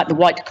 I mean, it's like the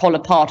white collar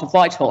part of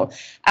Whitehall.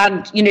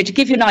 And, you know, to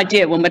give you an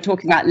idea, when we're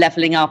talking about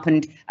levelling up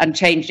and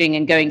changing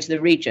and going to the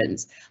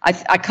regions,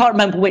 I can't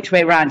remember which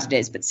way around it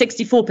is, but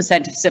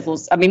 64% of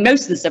civils, I mean,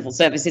 most of the civil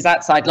service is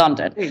outside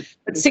London,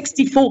 but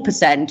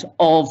 64%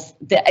 of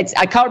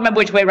I can't remember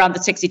which way around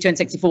the 62 and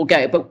 64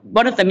 go, but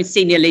one of them is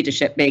senior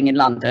leadership being in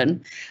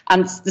London.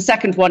 And the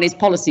second one is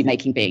policy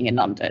making being in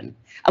London.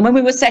 And when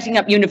we were setting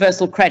up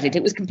universal credit,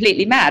 it was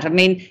completely mad. I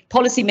mean,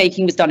 policy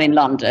making was done in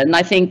London.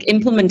 I think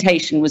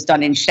implementation was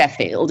done in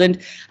Sheffield, and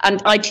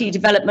IT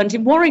development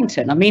in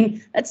Warrington. I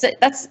mean,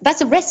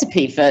 that's a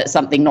recipe for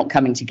something not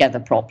coming together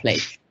properly.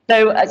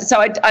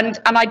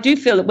 I do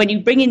feel that when you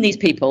bring in these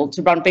people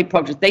to run big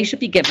projects, they should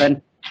be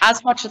given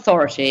as much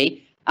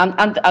authority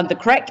and the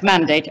correct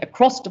mandate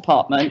across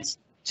departments,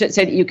 so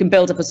that you can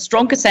build up a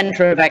stronger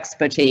centre of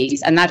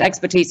expertise, and that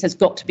expertise has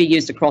got to be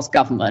used across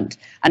government.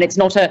 And it's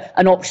not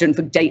an option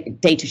for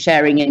data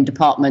sharing in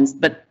departments,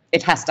 but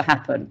it has to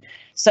happen.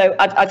 So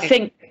I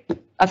think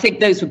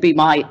those would be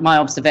my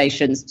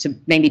observations, to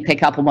mainly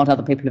pick up on what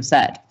other people have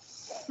said.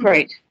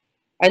 Great.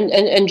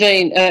 And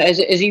Jane,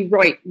 as you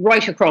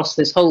right across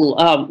this whole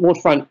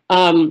waterfront,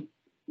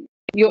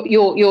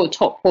 your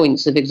top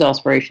points of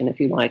exasperation, if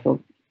you like, or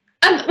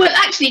well,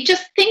 actually,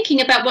 just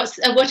thinking about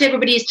what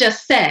everybody's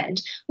just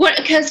said, what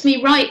occurs to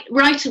me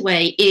right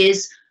away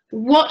is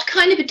what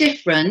kind of a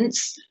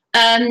difference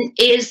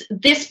is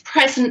this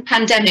present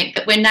pandemic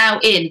that we're now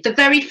in. The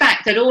very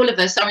fact that all of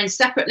us are in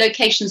separate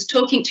locations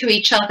talking to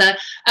each other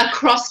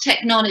across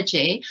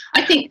technology.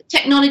 I think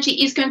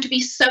technology is going to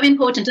be so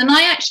important. And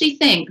I actually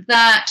think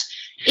that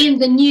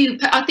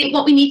I think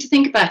what we need to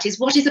think about is,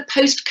 what is a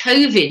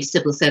post-COVID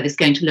civil service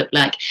going to look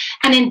like?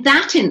 And in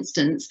that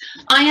instance,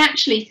 I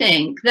actually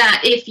think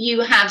that if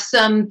you have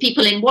some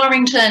people in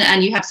Warrington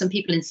and you have some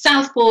people in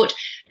Southport,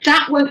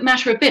 that won't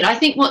matter a bit. I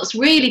think what's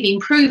really been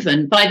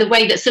proven by the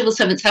way that civil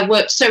servants have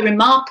worked so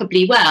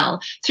remarkably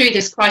well through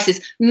this crisis,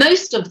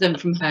 most of them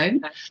from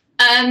home,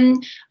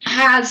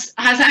 has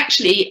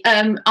actually,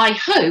 I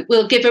hope,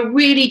 will give a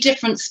really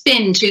different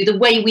spin to the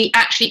way we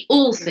actually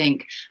all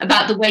think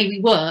about the way we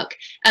work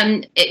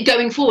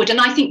going forward.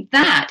 And I think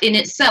that in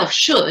itself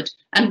should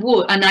and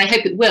would, and I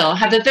hope it will,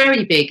 have a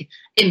very big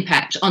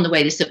impact on the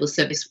way the civil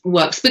service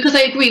works, because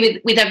I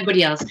agree with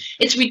everybody else.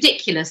 It's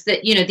ridiculous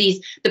that, you know,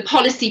 the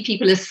policy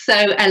people are so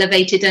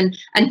elevated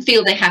and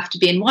feel they have to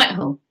be in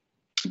Whitehall.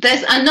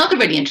 There's another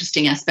really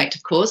interesting aspect,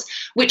 of course,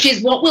 which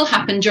is what will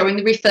happen during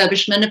the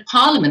refurbishment of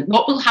Parliament.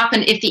 What will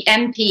happen if the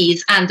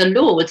MPs and the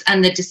Lords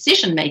and the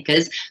decision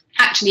makers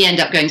actually end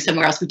up going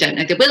somewhere else? We don't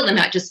know. They will. They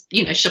might just,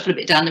 you know, shuffle a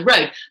bit down the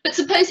road. But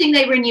supposing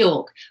they were in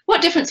York,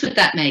 what difference would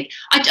that make?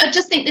 I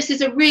just think this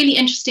is a really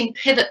interesting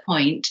pivot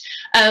point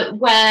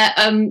where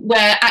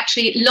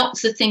actually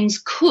lots of things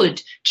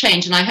could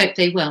change, and I hope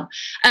they will.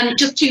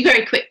 Just two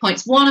very quick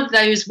points. One of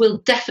those will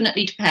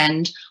definitely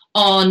depend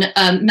on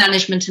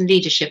management and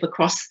leadership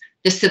across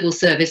the civil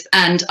service,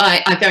 and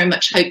I very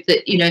much hope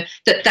that, you know,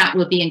 that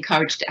will be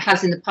encouraged. It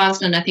has in the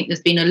past, and I think there's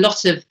been a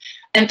lot of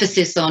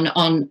emphasis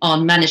on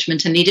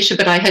management and leadership,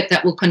 but I hope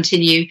that will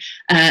continue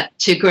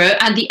to grow.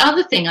 And the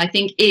other thing I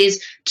think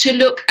is to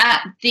look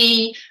at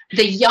the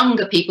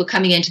younger people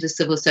coming into the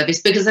civil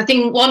service, because I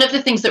think one of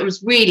the things that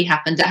has really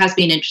happened that has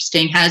been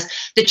interesting has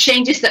the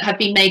changes that have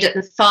been made at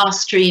the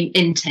fast stream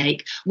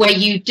intake, where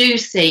you do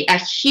see a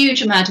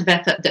huge amount of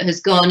effort that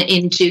has gone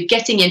into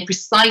getting in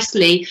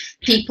precisely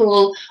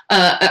people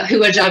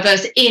who are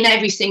diverse in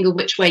every single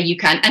which way you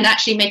can, and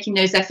actually making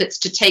those efforts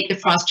to take the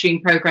fast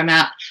stream programme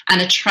out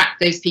and attract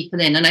those people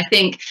in. And I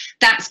think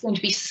that's going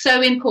to be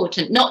so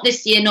important, not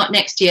this year, not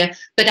next year,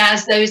 but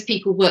as those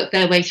people work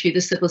their way through the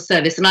civil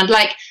service. And I'd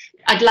like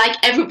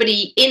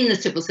everybody in the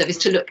civil service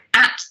to look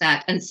at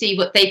that and see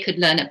what they could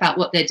learn about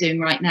what they're doing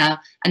right now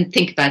and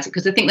think about it,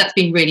 because I think that's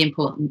been really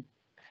important.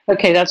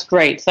 Okay, that's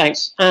great,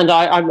 thanks. And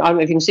I'm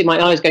if you can see my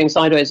eyes going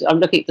sideways, I'm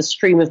looking at the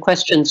stream of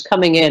questions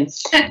coming in,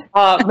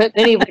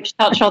 many of which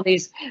touch on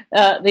these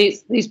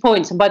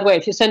points. And by the way,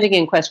 if you're sending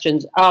in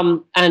questions,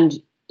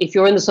 and if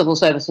you're in the civil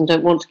service and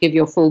don't want to give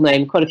your full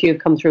name, quite a few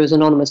have come through as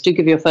anonymous, do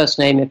give your first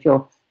name if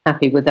you're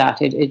happy with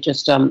that. It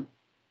just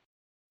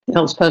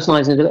helps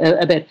personalise it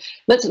a bit.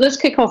 Let's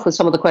kick off with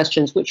some of the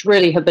questions which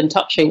really have been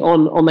touching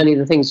on many of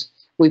the things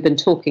we've been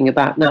talking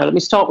about now. Let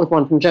me start with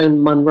one from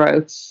Joan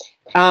Munro.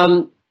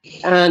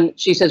 And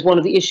she says one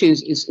of the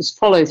issues is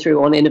follow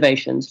through on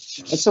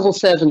innovations. As civil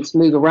servants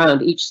move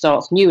around, each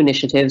starts new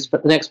initiatives,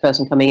 but the next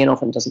person coming in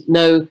often doesn't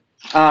know,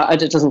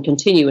 doesn't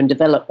continue and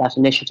develop that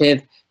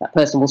initiative. That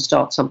person will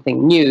start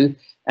something new.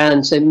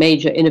 And so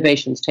major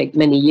innovations take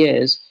many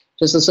years.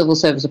 Does the civil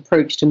service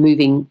approach to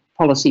moving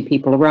policy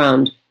people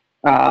around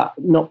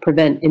not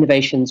prevent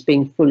innovations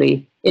being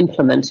fully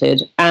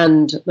implemented?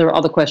 And there are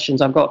other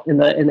questions I've got in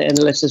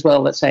the list as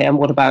well, let's say, and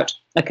what about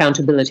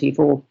accountability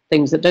for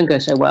things that don't go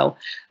so well?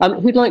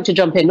 Who'd like to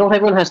jump in? Not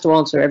everyone has to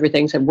answer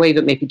everything, so wave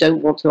at me if you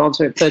don't want to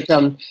answer it, but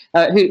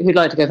who'd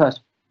like to go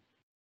first?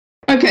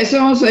 Okay, so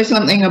I'll say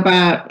something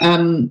about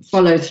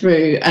follow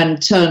through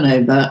and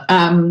turnover.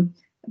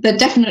 There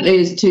definitely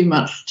is too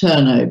much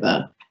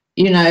turnover.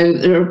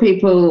 there are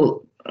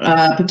people,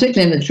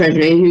 particularly in the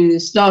Treasury, who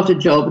start a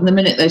job and the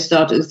minute they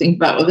start it, think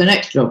about what the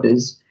next job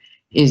is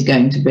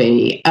going to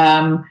be.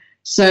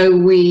 So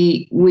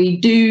we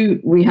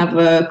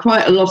have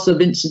quite a loss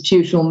of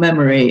institutional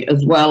memory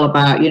as well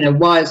about,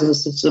 why is the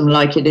system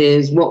like it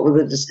is? What were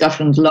the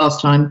discussions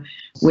last time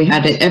we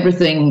had it?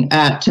 Everything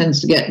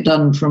tends to get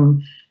done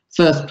from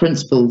first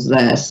principles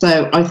there.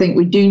 So I think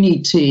we do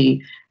need to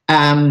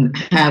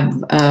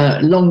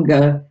have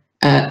longer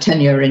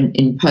tenure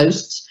in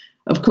posts.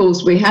 Of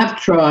course, we have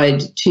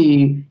tried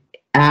to,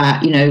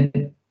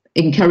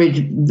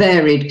 encourage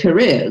varied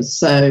careers.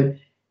 So,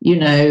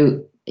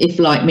 if,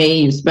 like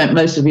me, you spent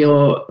most of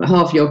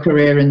half your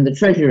career in the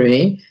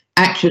Treasury,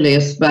 actually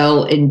a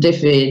spell in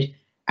DFID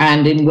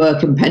and in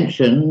work and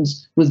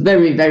pensions was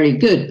very, very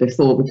good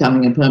before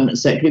becoming a permanent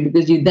secretary,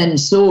 because you then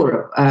saw,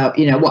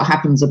 what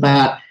happens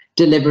about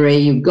delivery.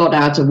 You got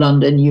out of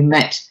London, you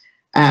met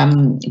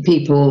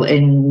people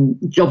in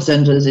job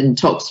centres in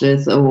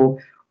Toxteth or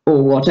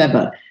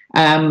whatever.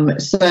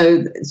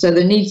 So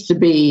there needs to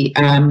be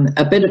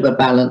a bit of a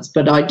balance,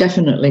 but I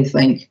definitely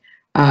think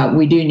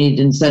we do need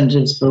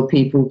incentives for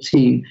people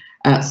to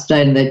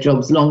stay in their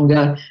jobs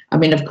longer. I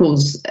mean, of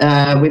course,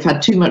 we've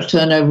had too much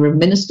turnover of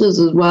ministers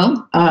as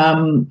well.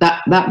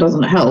 That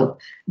doesn't help,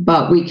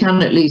 but we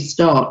can at least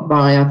start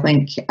by, I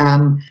think,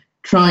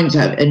 trying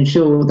to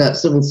ensure that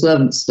civil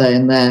servants stay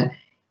in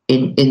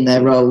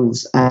their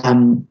roles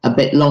a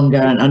bit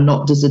longer and are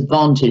not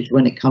disadvantaged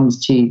when it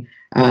comes to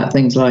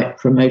things like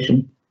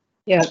promotion.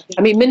 Yeah,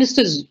 I mean,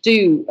 ministers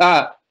do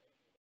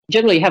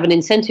generally have an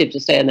incentive to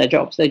stay in their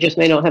jobs. They just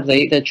may not have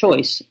the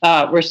choice,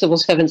 whereas civil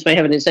servants may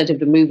have an incentive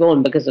to move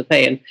on because of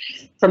pay and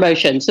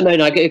promotion.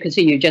 Simone, I can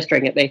see you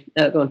gesturing at me.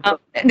 Go on.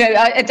 No,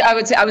 I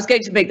would say I was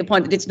going to make the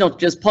point that it's not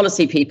just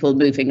policy people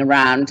moving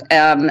around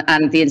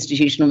and the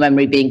institutional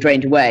memory being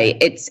drained away.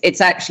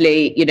 It's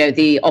actually,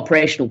 the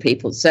operational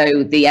people.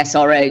 So the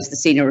SROs, the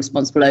senior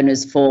responsible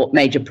owners for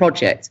major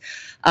projects.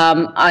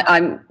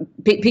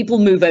 People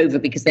move over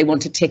because they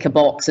want to tick a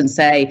box and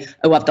say,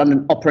 "Oh, I've done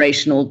an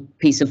operational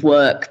piece of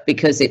work,"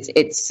 because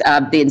it's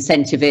the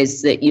incentive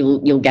is that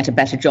you'll get a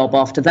better job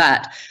after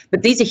that.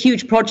 But these are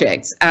huge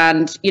projects,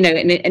 and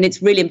and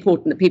it's really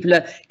important that people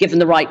are given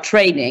the right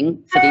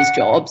training for these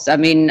jobs. I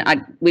mean,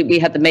 we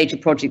had the Major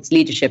Projects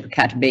Leadership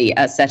Academy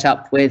set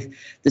up with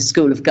the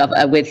School of Government.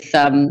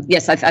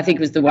 I think it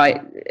was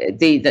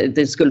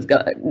the School of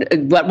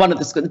one of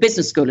the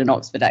business school in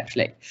Oxford,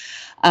 actually.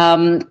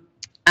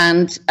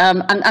 And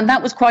that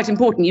was quite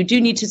important. You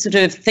do need to sort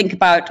of think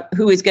about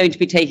who is going to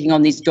be taking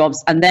on these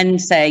jobs, and then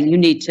saying you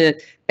need to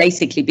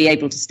basically be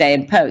able to stay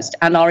in post.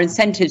 And our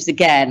incentives,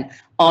 again,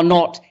 are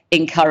not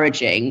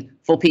encouraging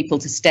for people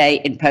to stay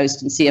in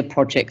post and see a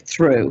project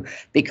through,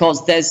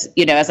 because there's,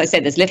 as I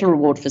said, there's little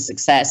reward for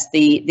success.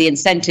 The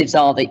incentives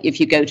are that if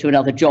you go to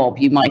another job,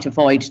 you might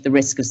avoid the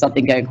risk of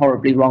something going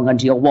horribly wrong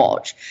under your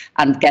watch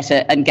and get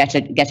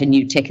a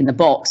new tick in the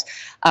box,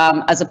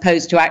 as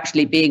opposed to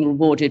actually being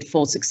rewarded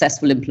for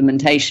successful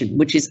implementation,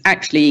 which is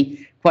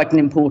actually quite an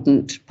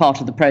important part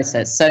of the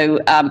process. So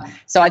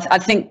I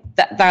think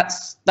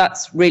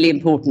that's really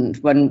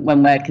important when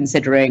we're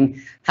considering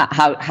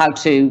how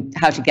to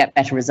get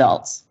better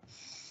results.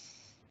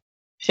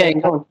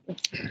 Shane, go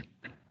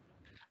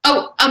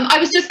on. I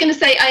was just going to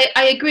say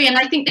I agree, and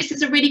I think this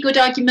is a really good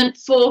argument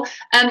for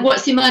what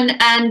Simone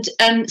and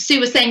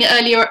Sue were saying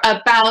earlier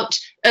about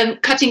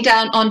cutting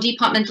down on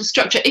departmental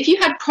structure. If you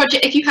have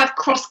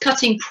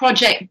cross-cutting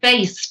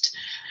project-based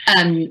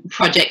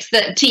projects,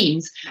 that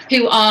teams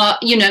who are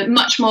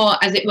much more,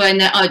 as it were, in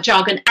their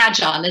jargon,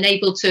 agile and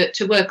able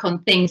to work on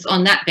things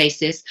on that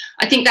basis,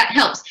 I think that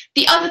helps.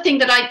 The other thing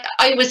that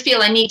I always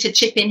feel I need to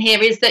chip in here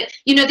is that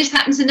this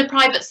happens in the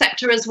private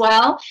sector as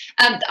well.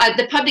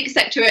 The public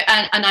sector,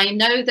 and I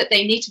know that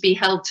they need to be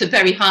held to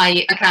very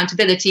high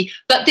accountability,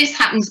 but this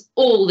happens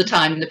all the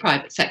time in the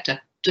private sector,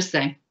 just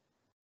saying.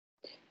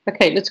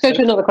 Okay, let's go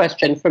to another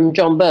question from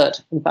John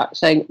Burt, in fact,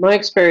 saying, my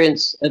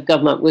experience of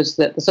government was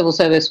that the civil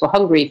service were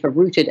hungry for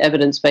rooted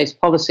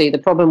evidence-based policy. The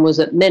problem was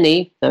that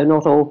many, though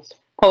not all,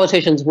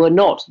 politicians were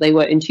not. They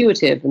were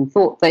intuitive and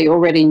thought they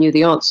already knew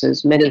the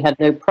answers. Many had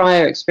no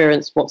prior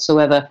experience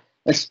whatsoever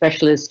of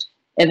specialist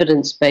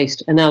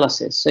evidence-based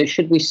analysis. So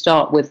should we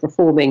start with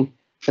reforming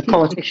the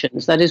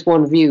politicians? That is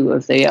one view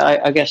of the,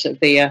 I guess, of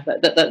the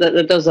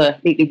that does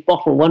neatly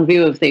bottle one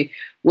view of the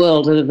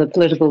world and of the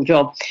political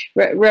job.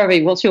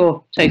 Ravi, what's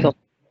your take on?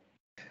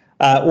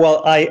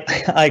 Well, I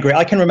agree.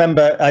 I can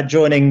remember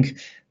joining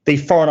the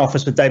Foreign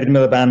Office with David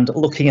Miliband,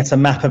 looking at a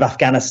map of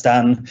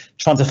Afghanistan,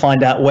 trying to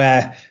find out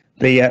where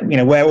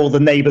where all the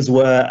neighbours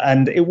were,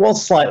 and it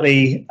was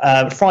slightly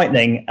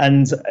frightening.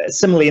 And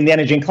similarly, in the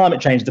Energy and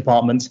Climate Change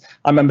Department,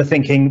 I remember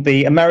thinking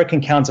the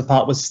American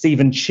counterpart was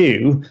Stephen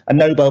Chu, a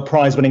Nobel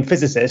Prize-winning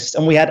physicist,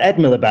 and we had Ed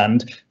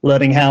Miliband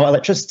learning how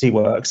electricity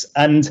works.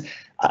 And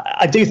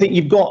I do think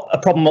you've got a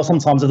problem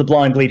sometimes of the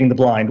blind leading the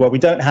blind, where we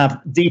don't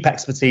have deep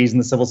expertise in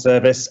the civil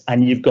service,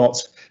 and you've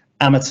got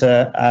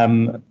amateur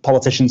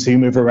politicians who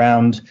move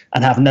around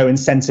and have no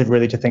incentive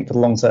really to think for the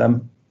long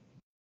term.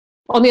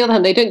 On the other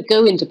hand, they don't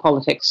go into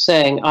politics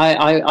saying,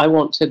 I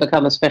want to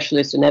become a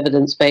specialist in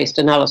evidence-based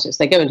analysis.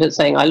 They go into it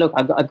saying,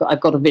 I've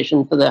got a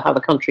vision for how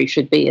the country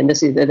should be, and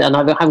this is it, and I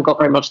haven't got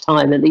very much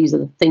time, and these are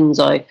the things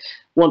I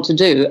want to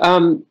do. I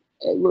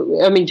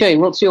mean,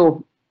 Jane, what's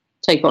your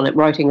take on it,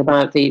 writing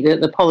about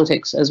the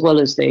politics as well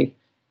as the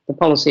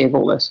policy of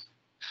all this?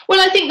 Well,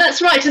 I think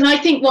that's right. And I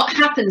think what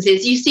happens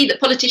is you see that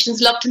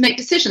politicians love to make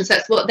decisions.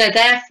 That's what they're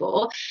there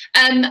for.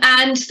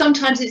 And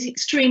sometimes it's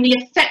extremely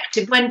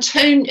effective. When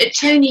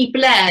Tony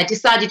Blair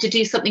decided to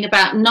do something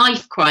about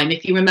knife crime,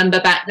 if you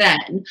remember back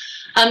then,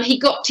 he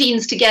got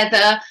teens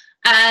together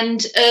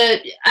and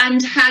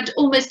had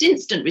almost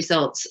instant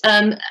results.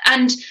 And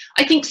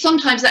I think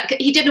sometimes that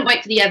he didn't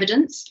wait for the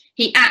evidence.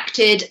 He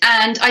acted.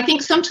 And I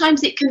think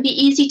sometimes it can be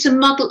easy to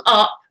muddle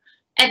up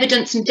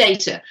evidence and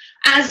data.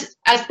 As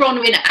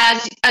Bronwyn,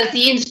 as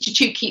the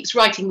Institute keeps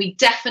writing, we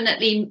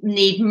definitely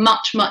need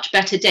much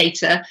better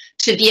data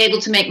to be able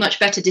to make much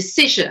better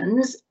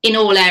decisions in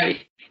all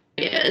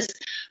areas.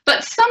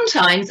 But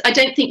sometimes I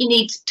don't think you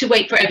need to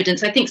wait for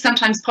evidence. I think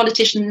sometimes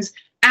politicians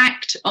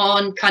act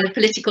on kind of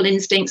political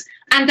instincts,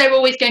 and they're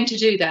always going to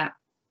do that.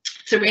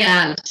 It's a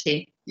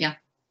reality. Yeah.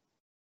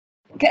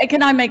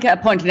 Can I make a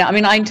point on that? I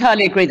mean, I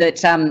entirely agree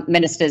that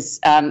ministers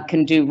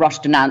can do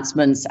rushed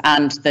announcements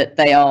and that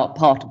they are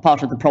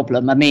part of the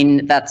problem. I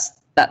mean, that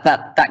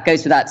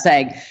goes without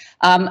saying.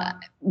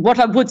 What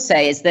I would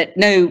say is that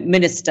no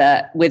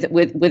minister with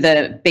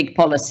a big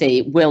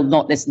policy will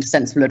not listen to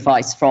sensible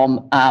advice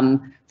from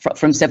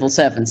civil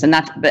servants,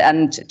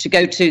 and to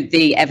go to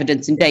the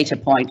evidence and data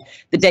point,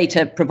 the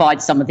data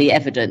provides some of the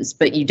evidence,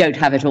 but you don't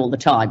have it all the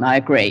time. I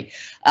agree.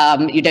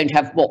 You don't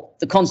have what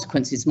the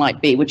consequences might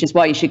be, which is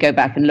why you should go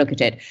back and look at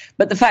it.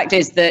 But the fact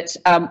is that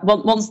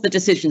once the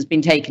decision's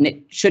been taken,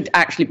 it should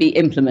actually be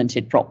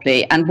implemented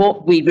properly. And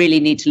what we really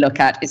need to look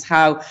at is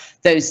how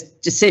those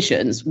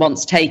decisions,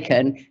 once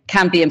taken,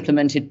 can be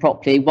implemented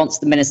properly once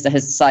the minister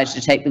has decided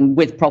to take them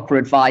with proper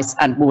advice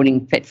and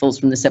warning pitfalls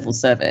from the civil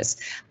service.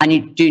 And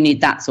you do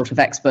need that sort of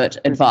expert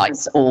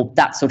advice, or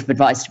that sort of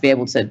advice to be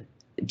able to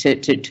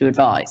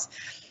advise.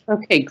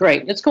 Okay,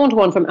 great. Let's go on to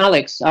one from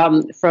Alex,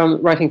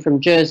 writing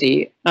from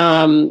Jersey,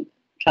 Channel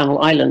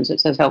Islands. It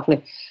says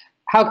helpfully,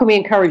 how can we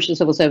encourage the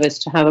civil service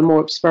to have a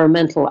more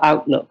experimental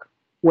outlook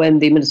when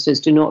the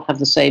ministers do not have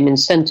the same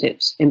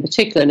incentives, in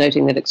particular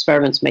noting that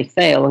experiments may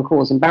fail and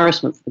cause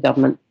embarrassment for the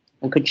government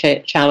and could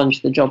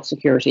challenge the job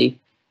security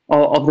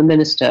of the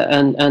minister?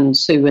 And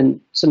Sue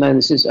and Simone,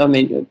 this is, I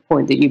mean, a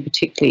point that you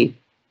particularly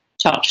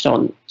touched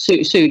on.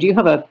 Sue, do you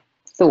have a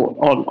thought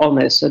on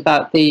this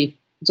about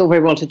it's all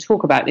very well to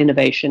talk about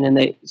innovation in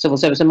the civil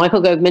service, and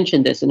Michael Gove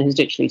mentioned this in his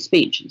Ditchley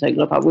speech, and saying,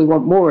 look, we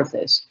want more of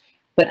this,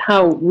 but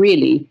how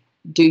really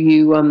do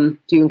you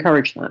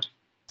encourage that?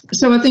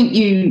 So I think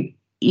you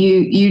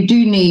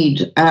do need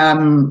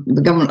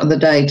the government of the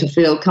day to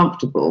feel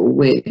comfortable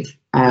with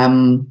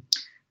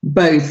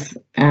both,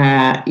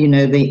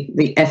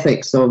 the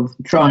ethics of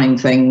trying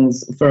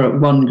things for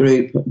one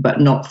group but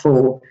not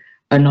for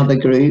another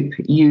group.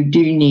 You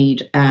do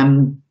need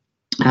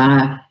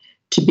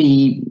to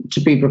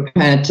be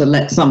prepared to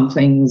let some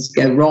things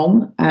go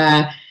wrong.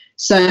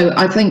 So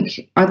I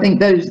think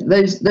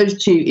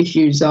those two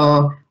issues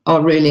are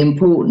really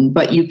important.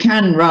 But you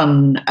can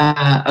run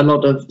a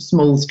lot of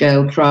small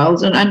scale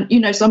trials,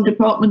 and some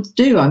departments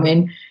do. I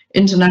mean,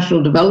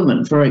 international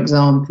development, for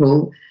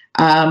example,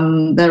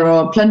 there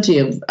are plenty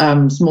of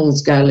small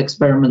scale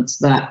experiments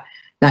that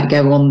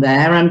go on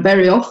there, and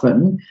very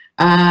often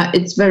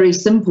it's very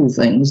simple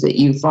things that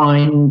you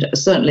find,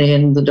 certainly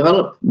in the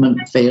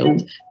development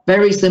field.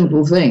 Very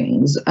simple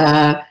things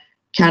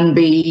can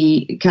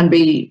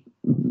be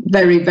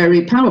very,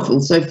 very powerful.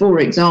 So, for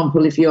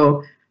example, if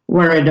you're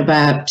worried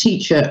about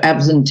teacher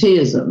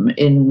absenteeism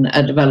in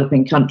a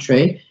developing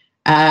country,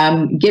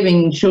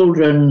 giving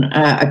children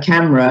a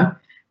camera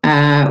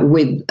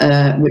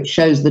which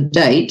shows the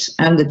date,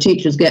 and the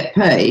teachers get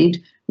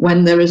paid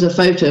when there is a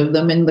photo of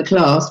them in the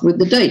class with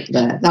the date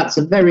there. That's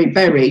a very,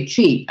 very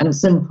cheap and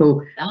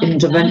simple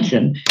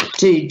intervention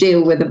to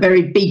deal with a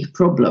very big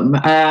problem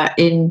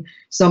in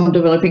some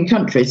developing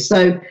countries.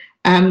 So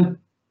I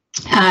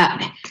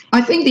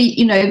think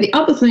the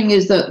other thing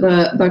is that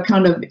the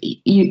kind of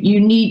you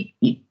need.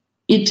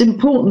 It's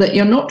important that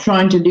you're not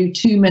trying to do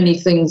too many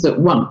things at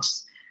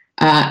once.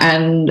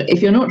 And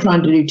if you're not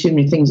trying to do too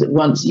many things at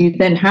once, you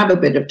then have a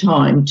bit of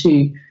time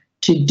to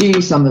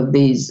do some of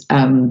these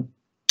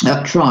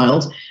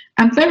trials.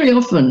 And very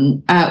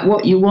often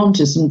what you want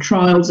is some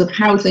trials of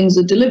how things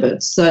are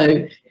delivered.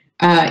 So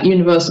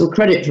universal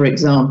credit, for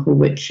example,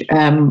 which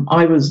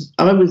I was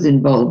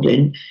involved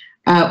in,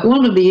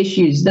 one of the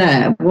issues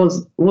there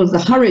was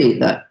the hurry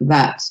that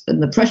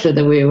and the pressure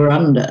that we were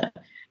under,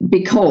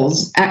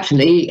 because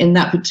actually in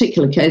that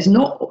particular case,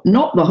 not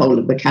the whole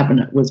of the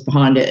cabinet was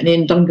behind it. And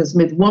Ian Duncan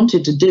Smith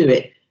wanted to do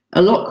it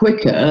a lot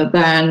quicker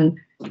than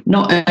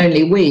not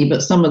only we,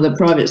 but some of the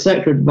private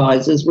sector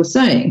advisors were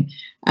saying.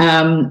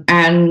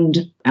 And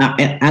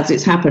as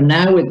it's happened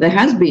now, there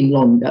has been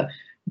longer,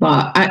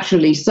 but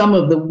actually some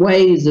of the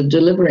ways of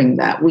delivering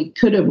that, we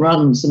could have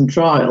run some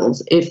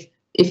trials if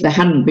if there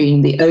hadn't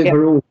been the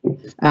overall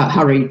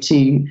hurry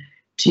to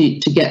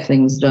get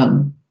things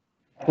done.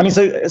 I mean,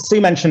 so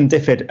Sue mentioned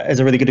DFID as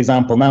a really good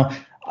example. Now,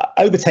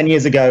 over 10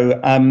 years ago,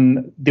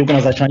 the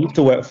organisation I used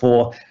to work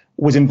for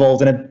was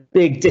involved in a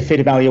big DFID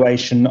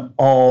evaluation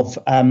of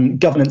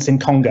governance in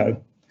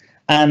Congo.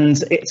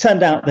 And it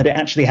turned out that it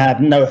actually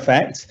had no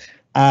effect,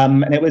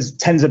 and it was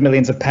tens of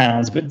millions of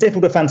pounds. But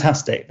DFID were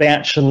fantastic. They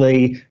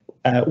actually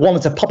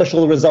wanted to publish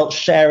all the results,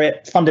 share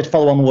it, funded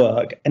follow-on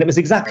work. And it was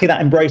exactly that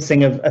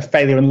embracing of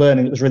failure and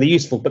learning that was really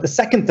useful. But the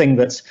second thing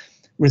that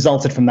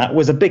resulted from that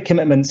was a big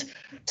commitment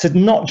to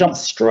not jump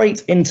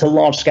straight into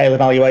large-scale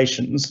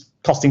evaluations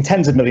costing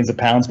tens of millions of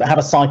pounds, but have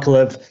a cycle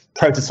of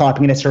prototyping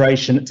and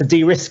iteration to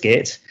de-risk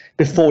it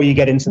before you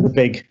get into the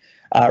big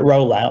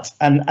rollout.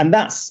 And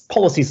that's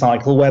policy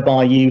cycle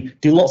whereby you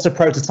do lots of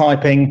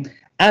prototyping.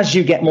 As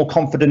you get more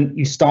confident,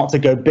 you start to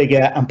go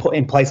bigger and put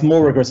in place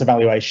more rigorous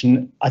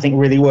evaluation, I think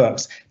really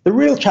works. The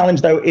real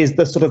challenge, though, is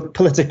the sort of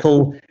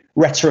political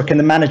rhetoric and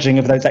the managing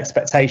of those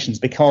expectations,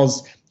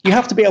 because you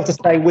have to be able to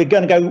say, we're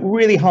going to go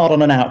really hard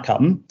on an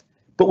outcome,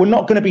 but we're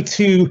not going to be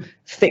too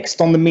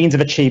fixed on the means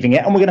of achieving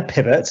it, and we're going to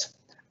pivot.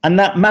 And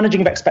that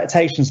managing of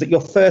expectations, that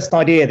your first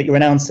idea that you're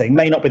announcing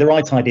may not be the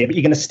right idea, but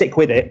you're going to stick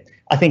with it,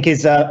 I think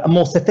is a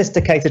more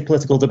sophisticated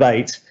political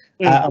debate,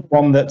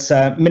 one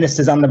that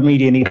ministers and the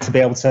media need to be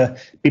able to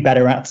be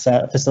better at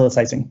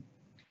facilitating.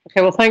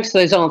 Okay, well, thanks for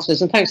those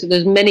answers, and thanks.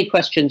 There's many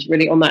questions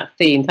really on that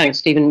theme. Thanks,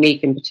 Stephen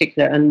Meek in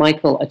particular, and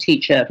Michael, a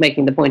teacher,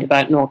 making the point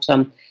about not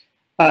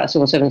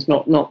civil servants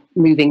not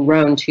moving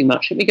around too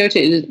much. Let me go to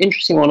an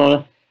interesting one on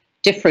a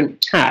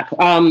different tack.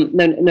 No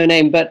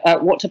name, but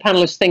what do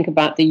panelists think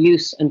about the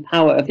use and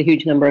power of the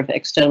huge number of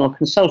external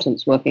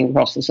consultants working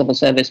across the civil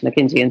service,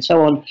 McKinsey and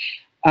so on?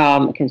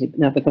 McKinsey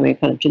now becoming a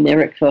kind of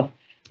generic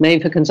name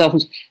for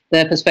consultants.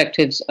 Their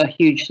perspectives are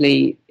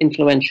hugely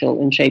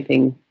influential in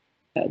shaping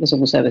the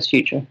civil service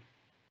future.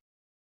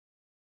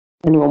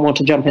 Anyone want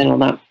to jump in on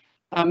that?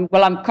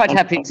 Well, I'm quite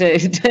happy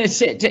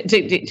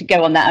to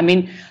go on that. I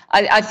mean,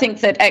 I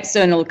think that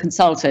external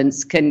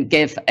consultants can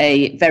give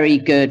a very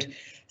good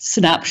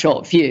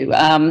snapshot view.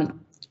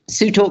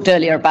 Sue talked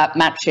earlier about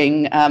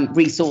matching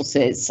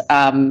resources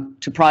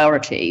to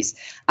priorities,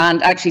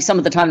 and actually some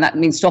of the time that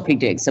means stopping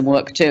doing some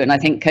work too. And I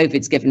think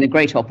COVID's given a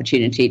great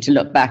opportunity to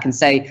look back and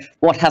say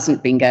what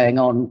hasn't been going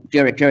on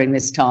during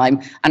this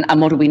time,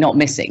 and what are we not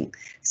missing,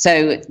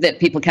 so that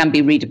people can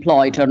be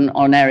redeployed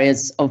on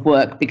areas of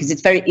work, because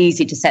it's very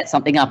easy to set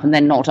something up and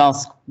then not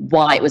ask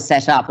why it was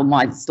set up and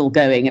why it's still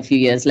going a few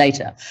years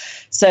later.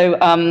 So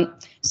an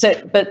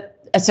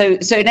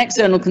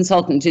external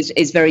consultant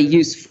is very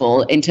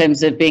useful in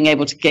terms of being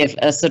able to give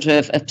a sort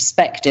of a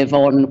perspective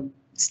on,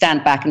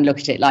 stand back and look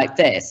at it like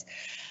this.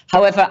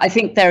 However, I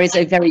think there is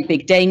a very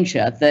big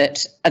danger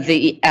that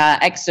the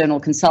external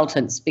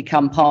consultants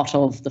become part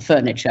of the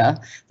furniture,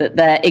 that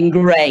they're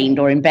ingrained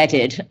or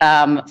embedded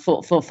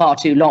for far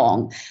too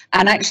long,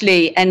 and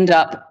actually end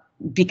up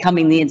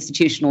becoming the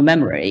institutional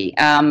memory,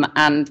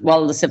 and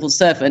while the civil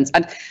servants,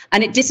 and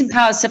it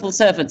disempowers civil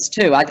servants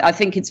too. I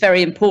think it's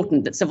very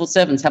important that civil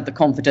servants have the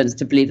confidence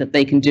to believe that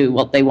they can do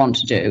what they want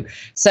to do.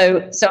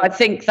 So I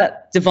think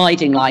that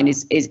dividing line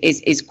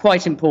is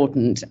quite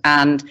important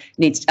and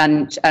needs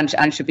and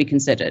should be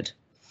considered.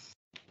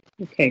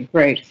 Okay,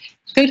 great.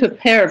 Let's go to a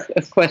pair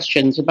of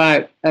questions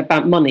about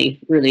money,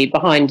 really,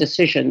 behind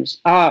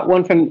decisions.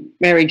 One from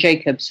Mary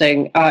Jacobs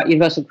saying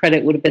universal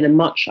credit would have been a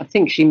much, I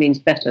think she means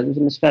better, there's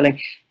a misspelling,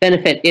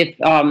 benefit if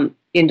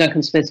Ian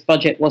Duncan Smith's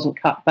budget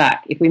wasn't cut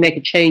back. If we make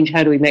a change,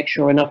 how do we make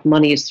sure enough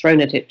money is thrown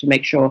at it to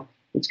make sure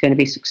it's going to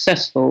be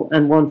successful?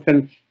 And one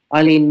from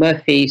Eileen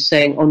Murphy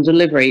saying on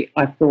delivery,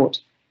 I've thought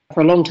for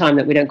a long time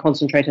that we don't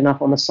concentrate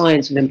enough on the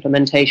science of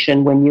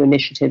implementation when new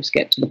initiatives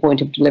get to the point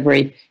of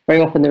delivery.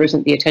 Very often there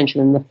isn't the attention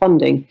and the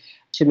funding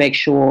to make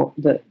sure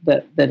that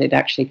it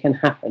actually can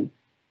happen.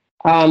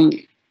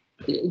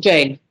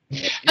 Jane?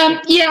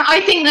 Yeah,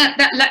 I think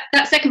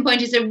that second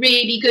point is a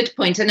really good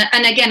point. And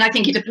again, I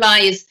think it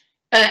applies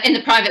in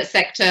the private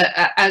sector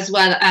as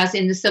well as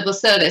in the civil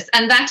service.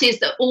 And that is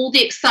that all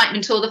the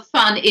excitement or the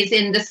fun is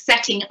in the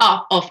setting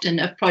up often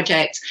of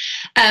projects.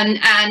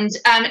 And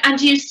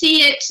you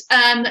see it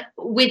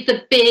with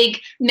the big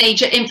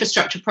major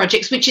infrastructure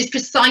projects, which is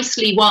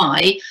precisely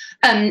why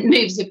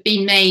moves have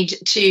been made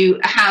to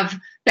have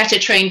better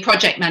trained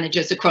project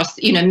managers across,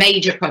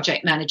 major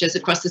project managers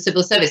across the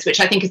civil service,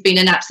 which I think has been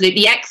an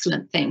absolutely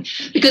excellent thing,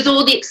 because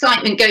all the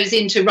excitement goes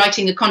into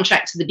writing the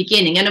contract at the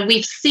beginning. And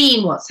we've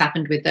seen what's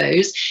happened with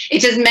those.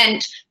 It has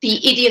meant the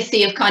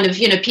idiocy of kind of,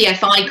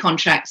 PFI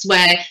contracts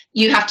where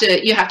you have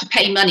to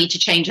pay money to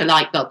change a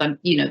light bulb, and,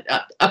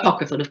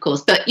 apocryphal, of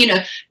course, but,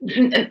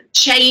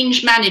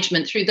 change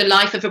management through the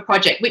life of a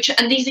project,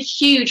 and these are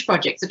huge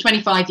projects, a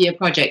 25-year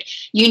project.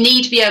 You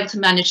need to be able to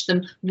manage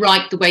them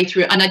right the way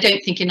through. And I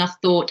don't think enough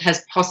thought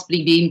has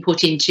possibly been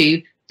put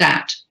into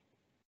that.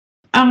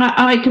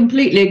 I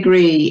completely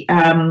agree.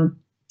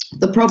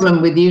 The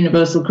problem with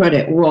universal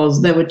credit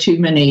was there were too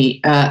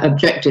many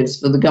objectives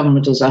for the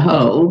government as a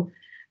whole.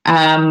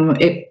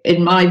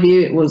 In my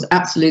view, it was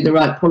absolutely the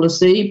right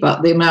policy,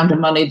 but the amount of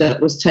money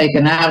that was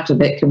taken out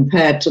of it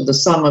compared to the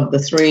sum of the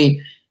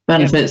three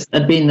benefits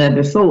that had been there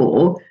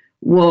before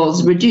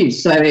was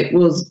reduced. So it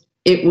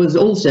was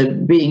also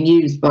being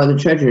used by the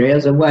Treasury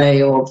as a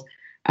way of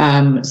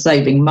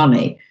saving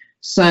money.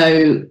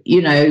 So,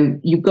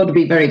 you've got to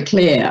be very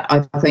clear,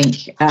 I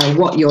think,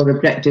 what your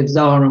objectives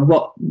are and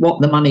what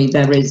the money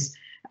there is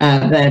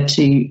there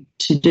to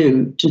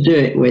do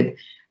it with.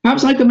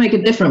 Perhaps I could make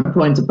a different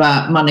point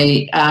about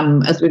money,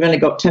 as we've only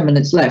got 10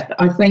 minutes left.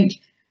 I think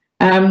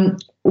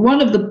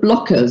one of the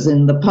blockers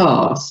in the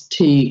past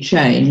to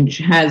change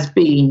has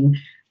been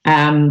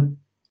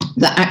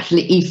that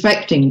actually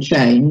effecting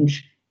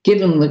change,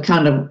 given the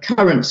kind of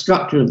current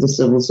structure of the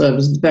civil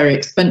service, is very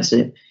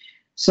expensive.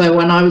 So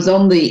when I was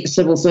on the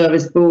Civil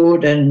Service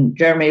Board and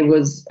Jeremy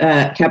was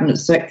Cabinet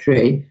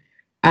Secretary,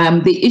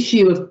 the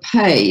issue of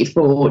pay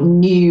for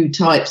new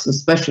types of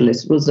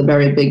specialists was a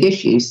very big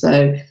issue.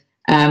 So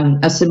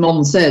as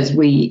Simone says,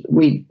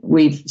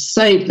 we've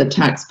saved the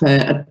taxpayer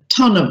a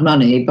ton of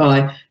money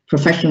by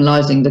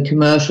professionalising the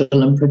commercial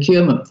and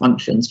procurement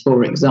functions,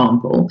 for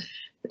example.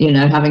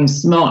 Having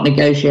smart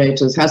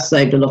negotiators has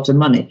saved a lot of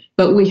money,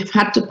 but we've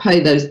had to pay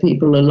those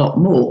people a lot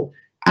more.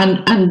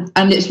 And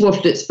it's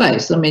washed its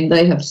face. I mean,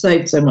 they have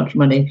saved so much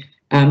money.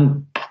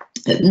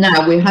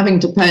 Now we're having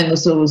to pay in the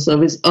civil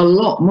service a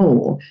lot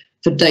more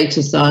for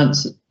data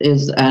science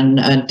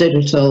and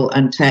digital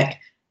and tech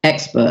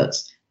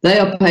experts. They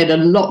are paid a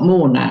lot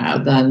more now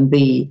than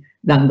the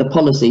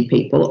policy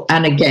people.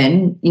 And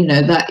again,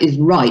 that is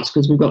right,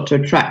 because we've got to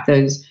attract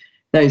those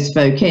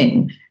folk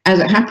in. As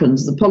it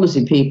happens, the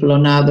policy people are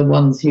now the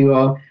ones who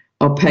are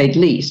paid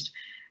least.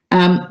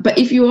 But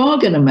if you are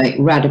going to make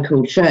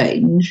radical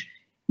change,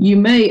 you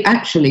may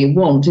actually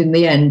want, in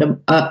the end,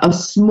 a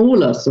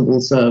smaller civil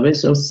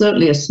service, or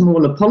certainly a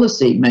smaller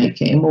policy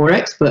making, more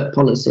expert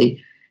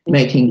policy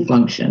making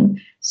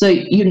function.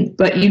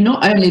 But you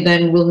not only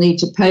then will need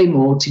to pay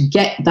more to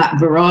get that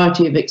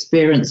variety of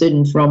experience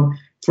in from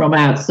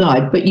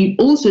outside, but you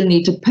also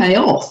need to pay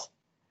off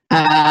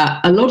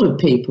a lot of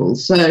people.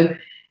 So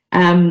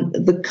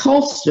the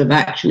cost of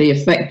actually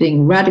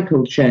affecting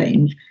radical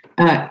change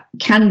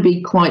can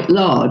be quite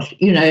large,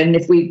 and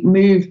if we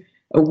move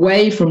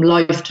away from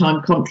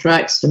lifetime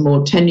contracts to more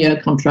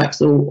 10-year contracts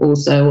or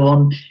so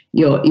on,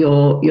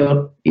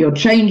 you're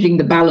changing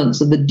the balance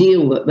of the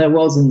deal that there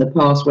was in the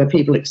past, where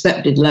people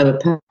accepted lower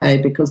pay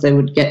because they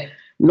would get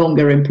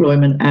longer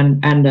employment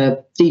and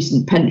a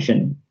decent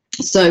pension.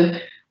 So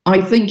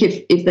I think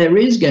if there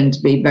is going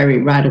to be very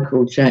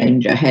radical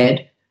change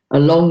ahead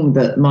along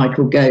the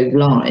Michael Gove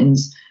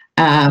lines,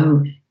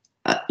 there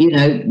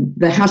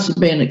has to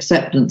be an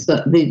acceptance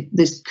that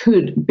this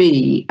could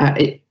be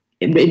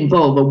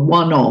involve a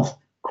one-off,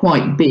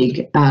 quite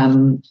big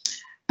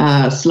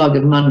slug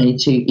of money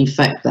to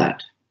effect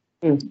that.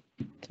 Can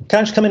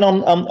I just come in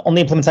on the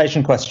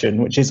implementation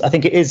question, which is, I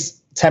think it is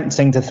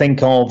tempting to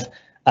think of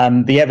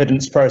the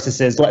evidence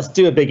processes, let's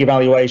do a big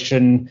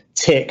evaluation,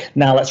 tick,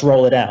 now let's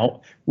roll it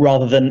out,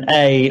 rather than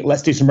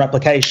let's do some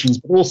replications,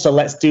 but also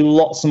let's do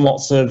lots and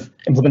lots of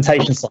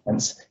implementation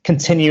science,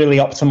 continually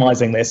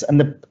optimizing this. And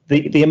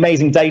the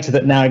amazing data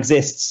that now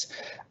exists,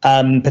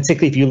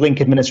 particularly if you link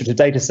administrative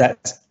data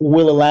sets,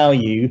 will allow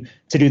you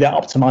to do that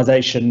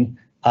optimization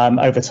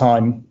over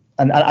time.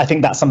 And I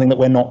think that's something that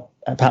we're not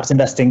perhaps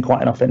investing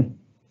quite enough in.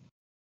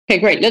 Okay,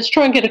 great. Let's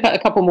try and get a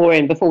couple more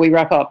in before we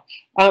wrap up.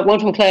 One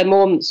from Claire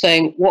Moore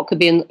saying, what could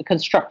be a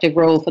constructive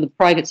role for the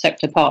private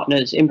sector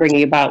partners in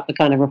bringing about the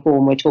kind of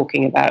reform we're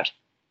talking about?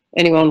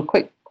 Anyone,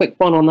 quick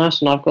one on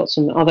that, and I've got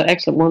some other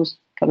excellent ones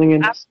coming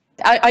in.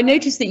 I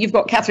noticed that you've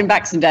got Catherine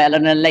Baxendale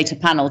on a later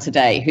panel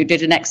today, who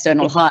did an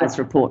external hires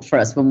report for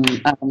us when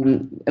I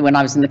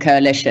was in the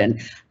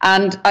coalition.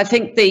 And I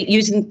think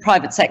using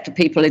private sector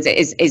people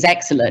is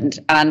excellent.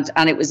 And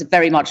it was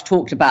very much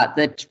talked about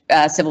that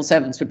civil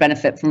servants would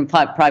benefit from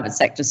private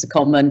sector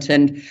secondment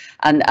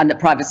and that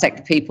private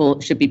sector people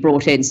should be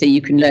brought in so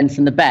you can learn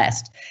from the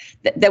best.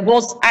 There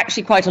was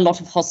actually quite a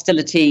lot of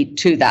hostility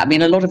to that. I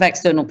mean, a lot of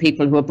external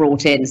people who are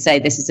brought in say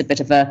this is a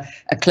bit of a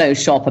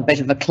closed shop, a bit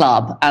of a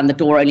club, and the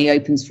door only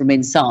opens from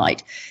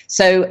inside.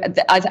 So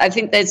I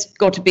think there's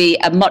got to be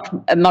a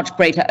much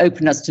greater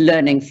openness to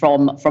learning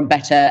from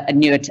better and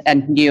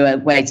newer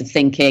ways of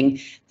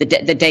thinking, the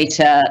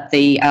data,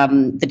 the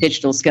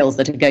digital skills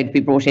that are going to be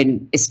brought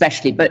in,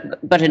 especially,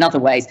 but in other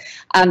ways.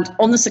 And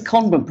on the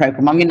secondment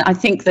programme, I mean, I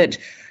think that,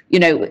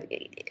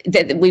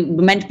 that we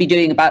were meant to be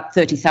doing about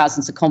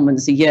 30,000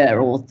 secondments a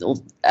year,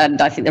 and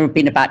I think there have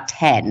been about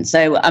 10.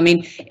 So, I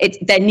mean,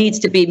 there needs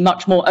to be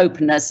much more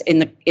openness in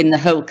the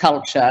whole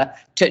culture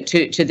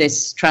to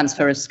this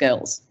transfer of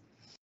skills.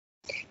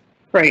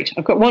 Great.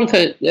 I've got one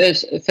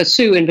for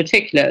Sue in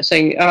particular,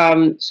 saying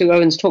Sue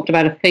Owens talked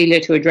about a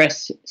failure to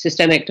address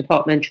systemic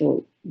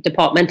departmental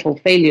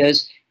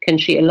failures. Can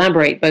she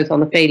elaborate both on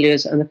the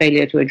failures and the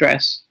failure to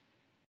address?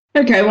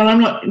 Okay, well, I'm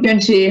not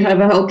going to have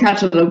a whole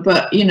catalogue,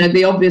 but,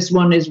 the obvious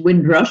one is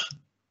Windrush.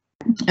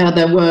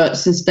 There were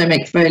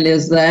systemic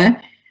failures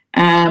there.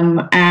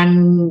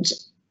 And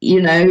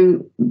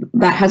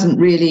that hasn't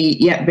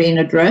really yet been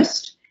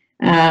addressed.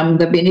 There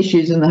have been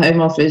issues in the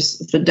Home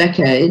Office for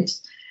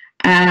decades.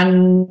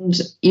 And,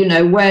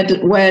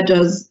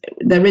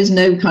 there is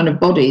no kind of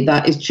body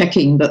that is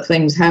checking that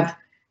things have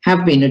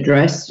been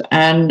addressed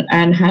and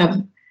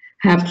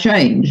have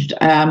changed.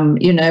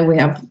 We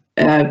have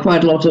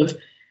quite a lot of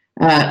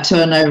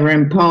turnover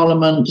in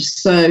Parliament.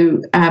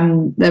 So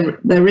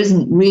there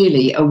isn't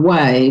really a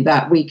way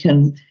that we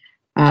can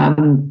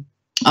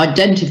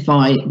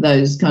identify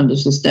those kind of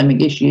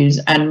systemic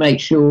issues and make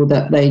sure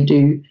that they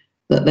do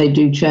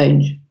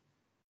change.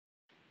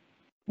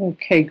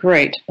 Okay,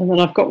 great. And then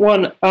I've got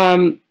one,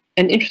 an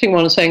interesting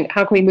one, saying,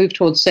 how can we move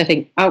towards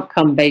setting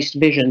outcome-based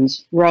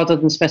visions rather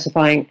than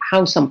specifying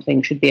how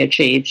something should be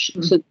achieved?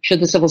 Mm-hmm. So should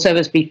the civil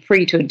service be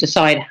free to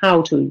decide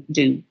how to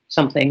do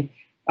something,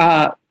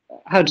 how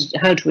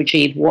to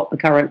achieve what the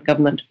current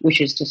government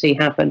wishes to see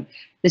happen?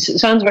 This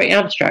sounds very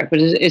abstract, but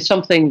it's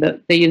something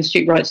that the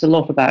Institute writes a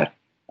lot about,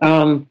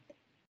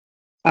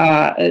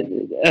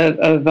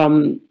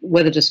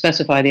 whether to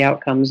specify the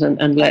outcomes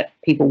and let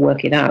people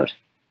work it out.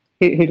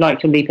 Who'd like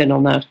to leap in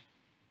on that?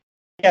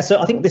 Yeah, so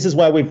I think this is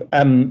where we've,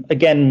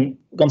 again,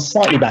 gone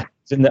slightly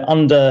backwards in that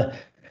under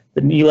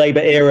the New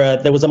Labour era,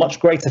 there was a much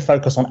greater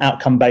focus on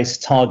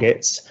outcome-based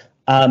targets.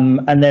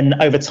 And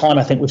then over time,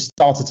 I think we've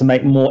started to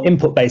make more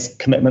input-based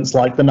commitments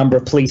like the number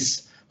of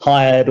police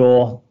hired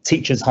or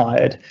teachers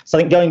hired. So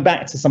I think going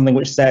back to something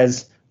which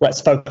says, let's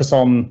focus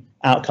on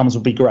outcomes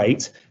would be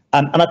great.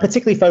 And I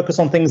particularly focus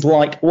on things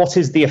like what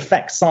is the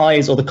effect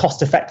size or the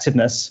cost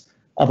effectiveness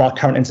of our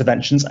current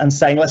interventions and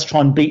saying, let's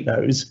try and beat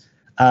those,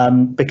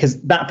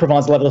 because that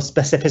provides a level of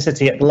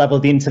specificity at the level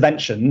of the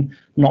intervention,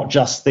 not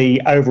just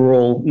the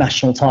overall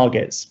national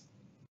targets.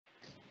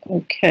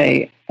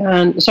 Okay.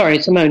 And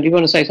sorry, Simone, do you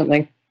want to say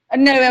something?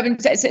 No, I mean,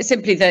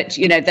 simply that,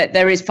 that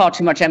there is far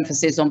too much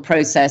emphasis on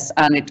process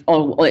and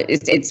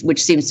it's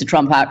which seems to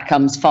trump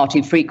outcomes far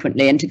too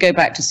frequently. And to go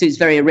back to Sue's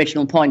very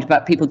original point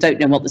about people don't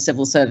know what the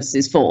civil service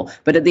is for.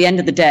 But at the end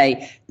of the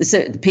day, the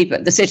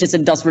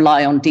citizen does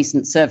rely on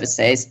decent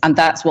services, and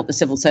that's what the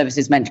civil service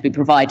is meant to be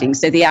providing.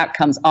 So the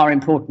outcomes are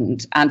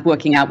important, and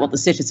working out what the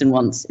citizen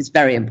wants is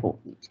very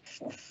important.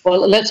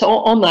 Well, let's,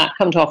 on that,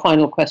 come to our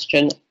final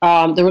question. There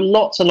are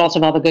lots and lots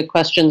of other good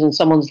questions, and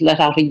someone's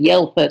let out a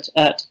yelp at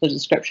the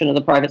description of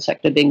the private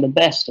sector being the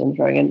best and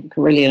throwing in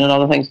Carillion and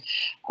other things.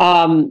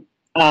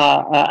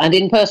 And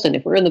in person,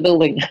 if we're in the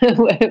building,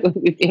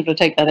 we'd be able to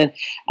take that in.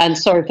 And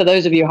sorry, for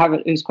those of you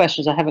whose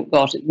questions I haven't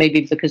got, it may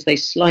be because they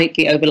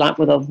slightly overlap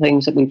with other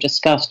things that we've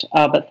discussed,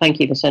 but thank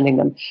you for sending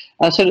them.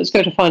 So let's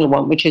go to final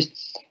one, which is,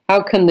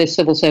 how can this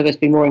civil service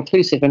be more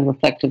inclusive and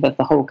reflective of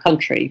the whole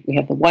country? We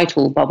have the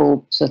Whitehall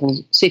bubble.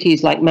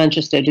 Cities like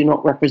Manchester do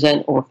not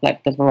represent or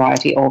reflect the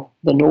variety of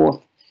the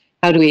North.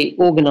 How do we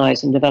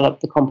organise and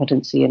develop the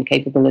competency and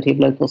capability of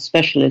local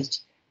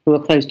specialists who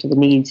are close to the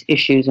needs,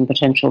 issues and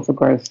potential for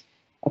growth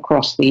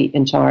across the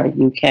entire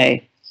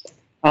UK?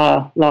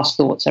 Last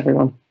thoughts,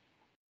 everyone.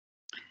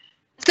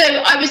 So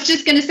I was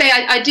just going to say,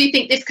 I do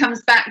think this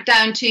comes back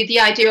down to the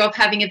idea of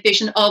having a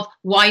vision of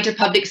wider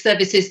public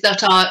services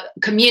that are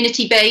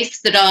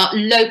community-based, that are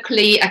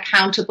locally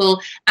accountable,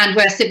 and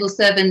where civil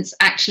servants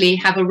actually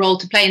have a role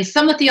to play. And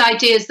some of the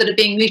ideas that are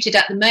being mooted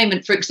at the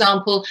moment, for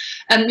example,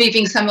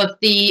 moving some of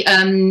the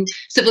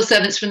civil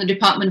servants from the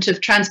Department of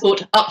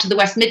Transport up to the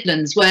West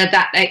Midlands, where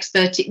there is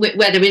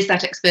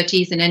that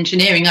expertise in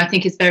engineering, I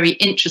think is very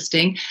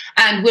interesting,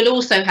 and will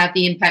also have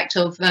the impact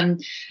of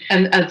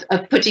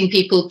putting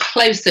people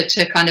closer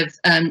to kind of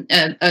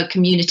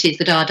communities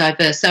that are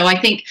diverse. So I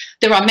think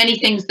there are many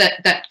things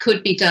that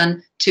could be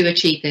done to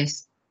achieve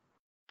this.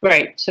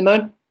 Great.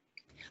 Simone?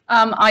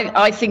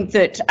 I think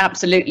that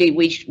absolutely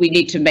we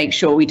need to make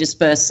sure we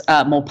disperse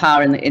more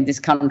power in this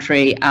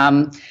country.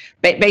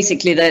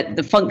 Basically,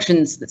 the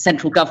functions that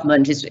central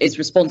government is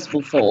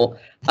responsible for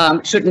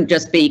shouldn't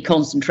just be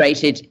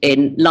concentrated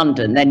in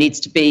London. There needs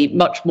to be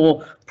much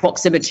more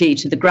proximity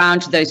to the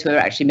ground, to those who are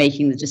actually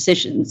making the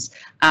decisions,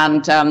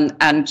 and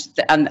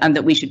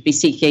that we should be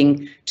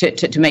seeking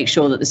to make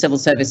sure that the civil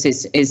service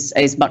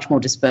is much more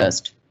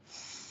dispersed.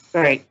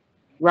 Great.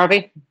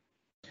 Ravi?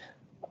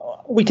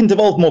 We can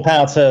devolve more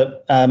power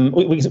to,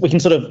 we can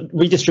sort of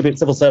redistribute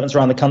civil servants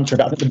around the country,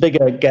 but I think the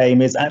bigger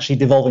game is actually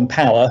devolving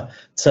power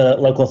to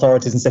local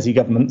authorities and city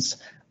governments.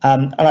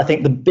 And I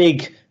think the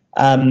big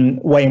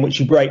way in which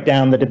you break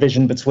down the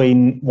division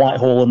between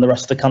Whitehall and the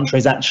rest of the country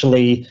is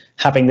actually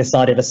having this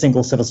idea of a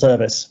single civil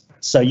service.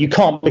 So you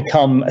can't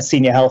become a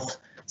senior health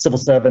civil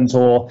servant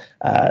or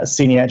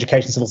senior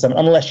education civil servant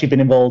unless you've been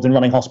involved in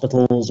running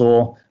hospitals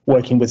or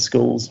working with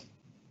schools.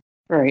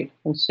 Great.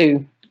 And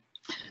Sue?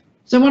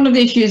 So one of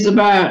the issues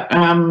about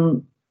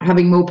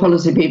having more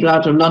policy people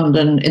out of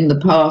London in the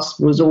past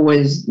was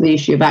always the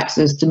issue of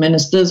access to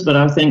ministers, but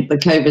I think the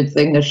COVID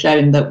thing has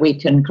shown that we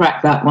can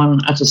crack that one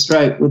at a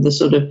stroke with the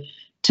sort of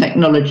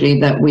technology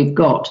that we've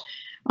got.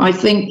 I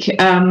think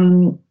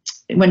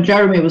when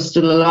Jeremy was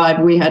still alive,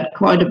 we had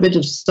quite a bit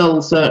of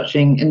soul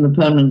searching in the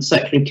permanent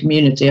secretary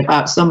community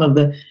about some of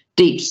the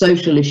deep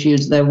social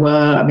issues there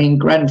were. I mean,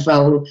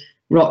 Grenfell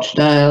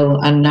Rochdale,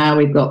 and now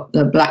we've got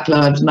the Black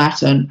Lives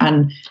Matter,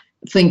 and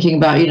thinking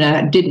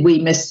about, did we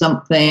miss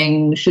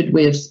something? Should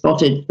we have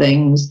spotted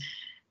things?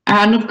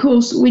 And of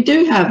course, we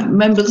do have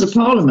members of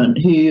parliament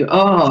who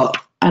are,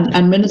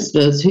 and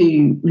ministers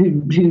who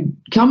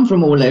come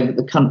from all over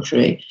the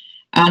country.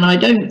 And I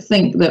don't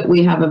think that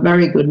we have a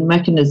very good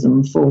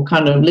mechanism for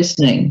kind of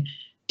listening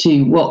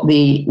to what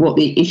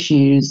the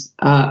issues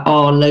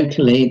are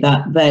locally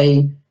that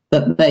they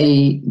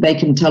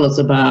can tell us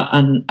about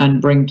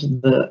and bring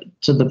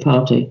to the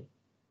party.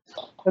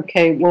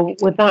 Okay, well,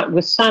 with that,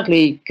 we're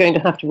sadly going to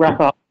have to wrap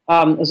up.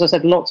 As I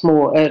said, lots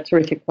more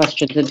terrific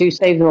questions, and do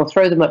save them or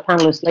throw them at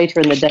panelists later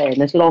in the day, in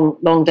this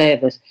long day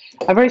of this.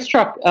 I'm very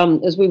struck,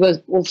 as we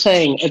were all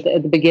saying at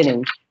the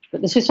beginning,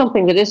 that this is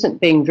something that isn't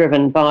being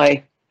driven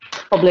by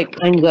public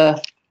anger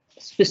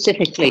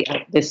specifically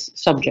at this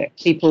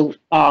subject. People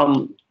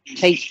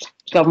take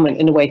government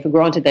in a way for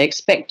granted. They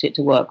expect it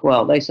to work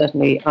well. They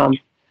certainly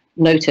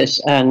notice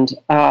and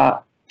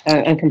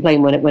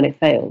complain when it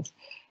fails.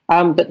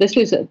 But this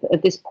is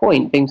at this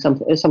point being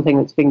something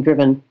that's being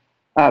driven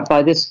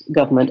by this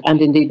government and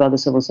indeed by the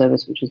civil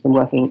service, which has been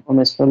working on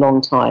this for a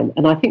long time.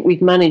 And I think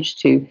we've managed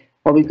to,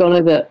 we've gone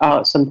over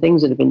some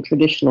things that have been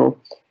traditional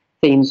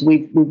themes.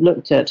 We've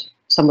looked at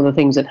some of the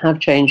things that have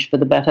changed for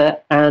the better,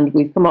 and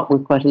we've come up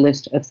with quite a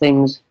list of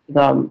things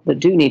that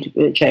do need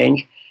to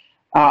change.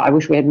 I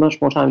wish we had much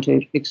more time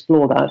to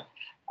explore that.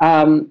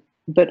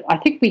 But I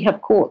think we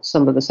have caught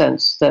some of the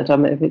sense that,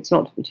 if it's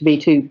not to be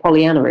too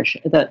Pollyanna-ish,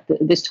 that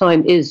this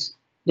time is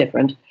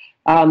different,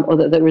 or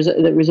that there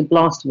is a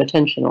blast of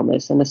attention on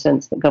this, in the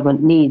sense that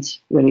government needs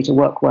really to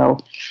work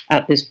well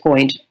at this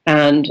point,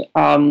 and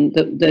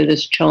that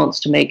there's a chance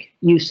to make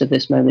use of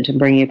this moment and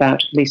bringing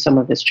about at least some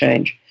of this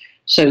change.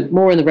 So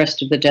more in the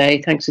rest of the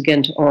day. Thanks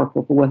again to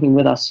Oracle for working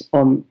with us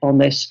on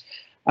this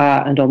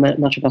and on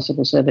much of our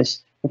civil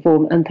service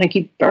reform, and thank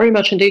you very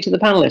much indeed to the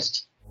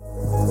panellists.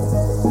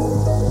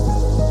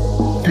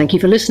 Thank you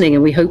for listening,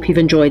 and we hope you've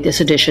enjoyed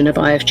this edition of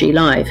IFG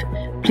Live.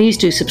 Please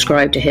do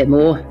subscribe to hear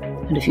more,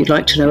 and if you'd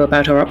like to know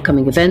about our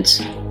upcoming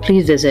events,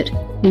 please visit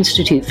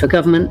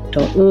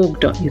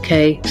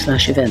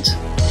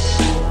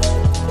instituteforgovernment.org.uk/events.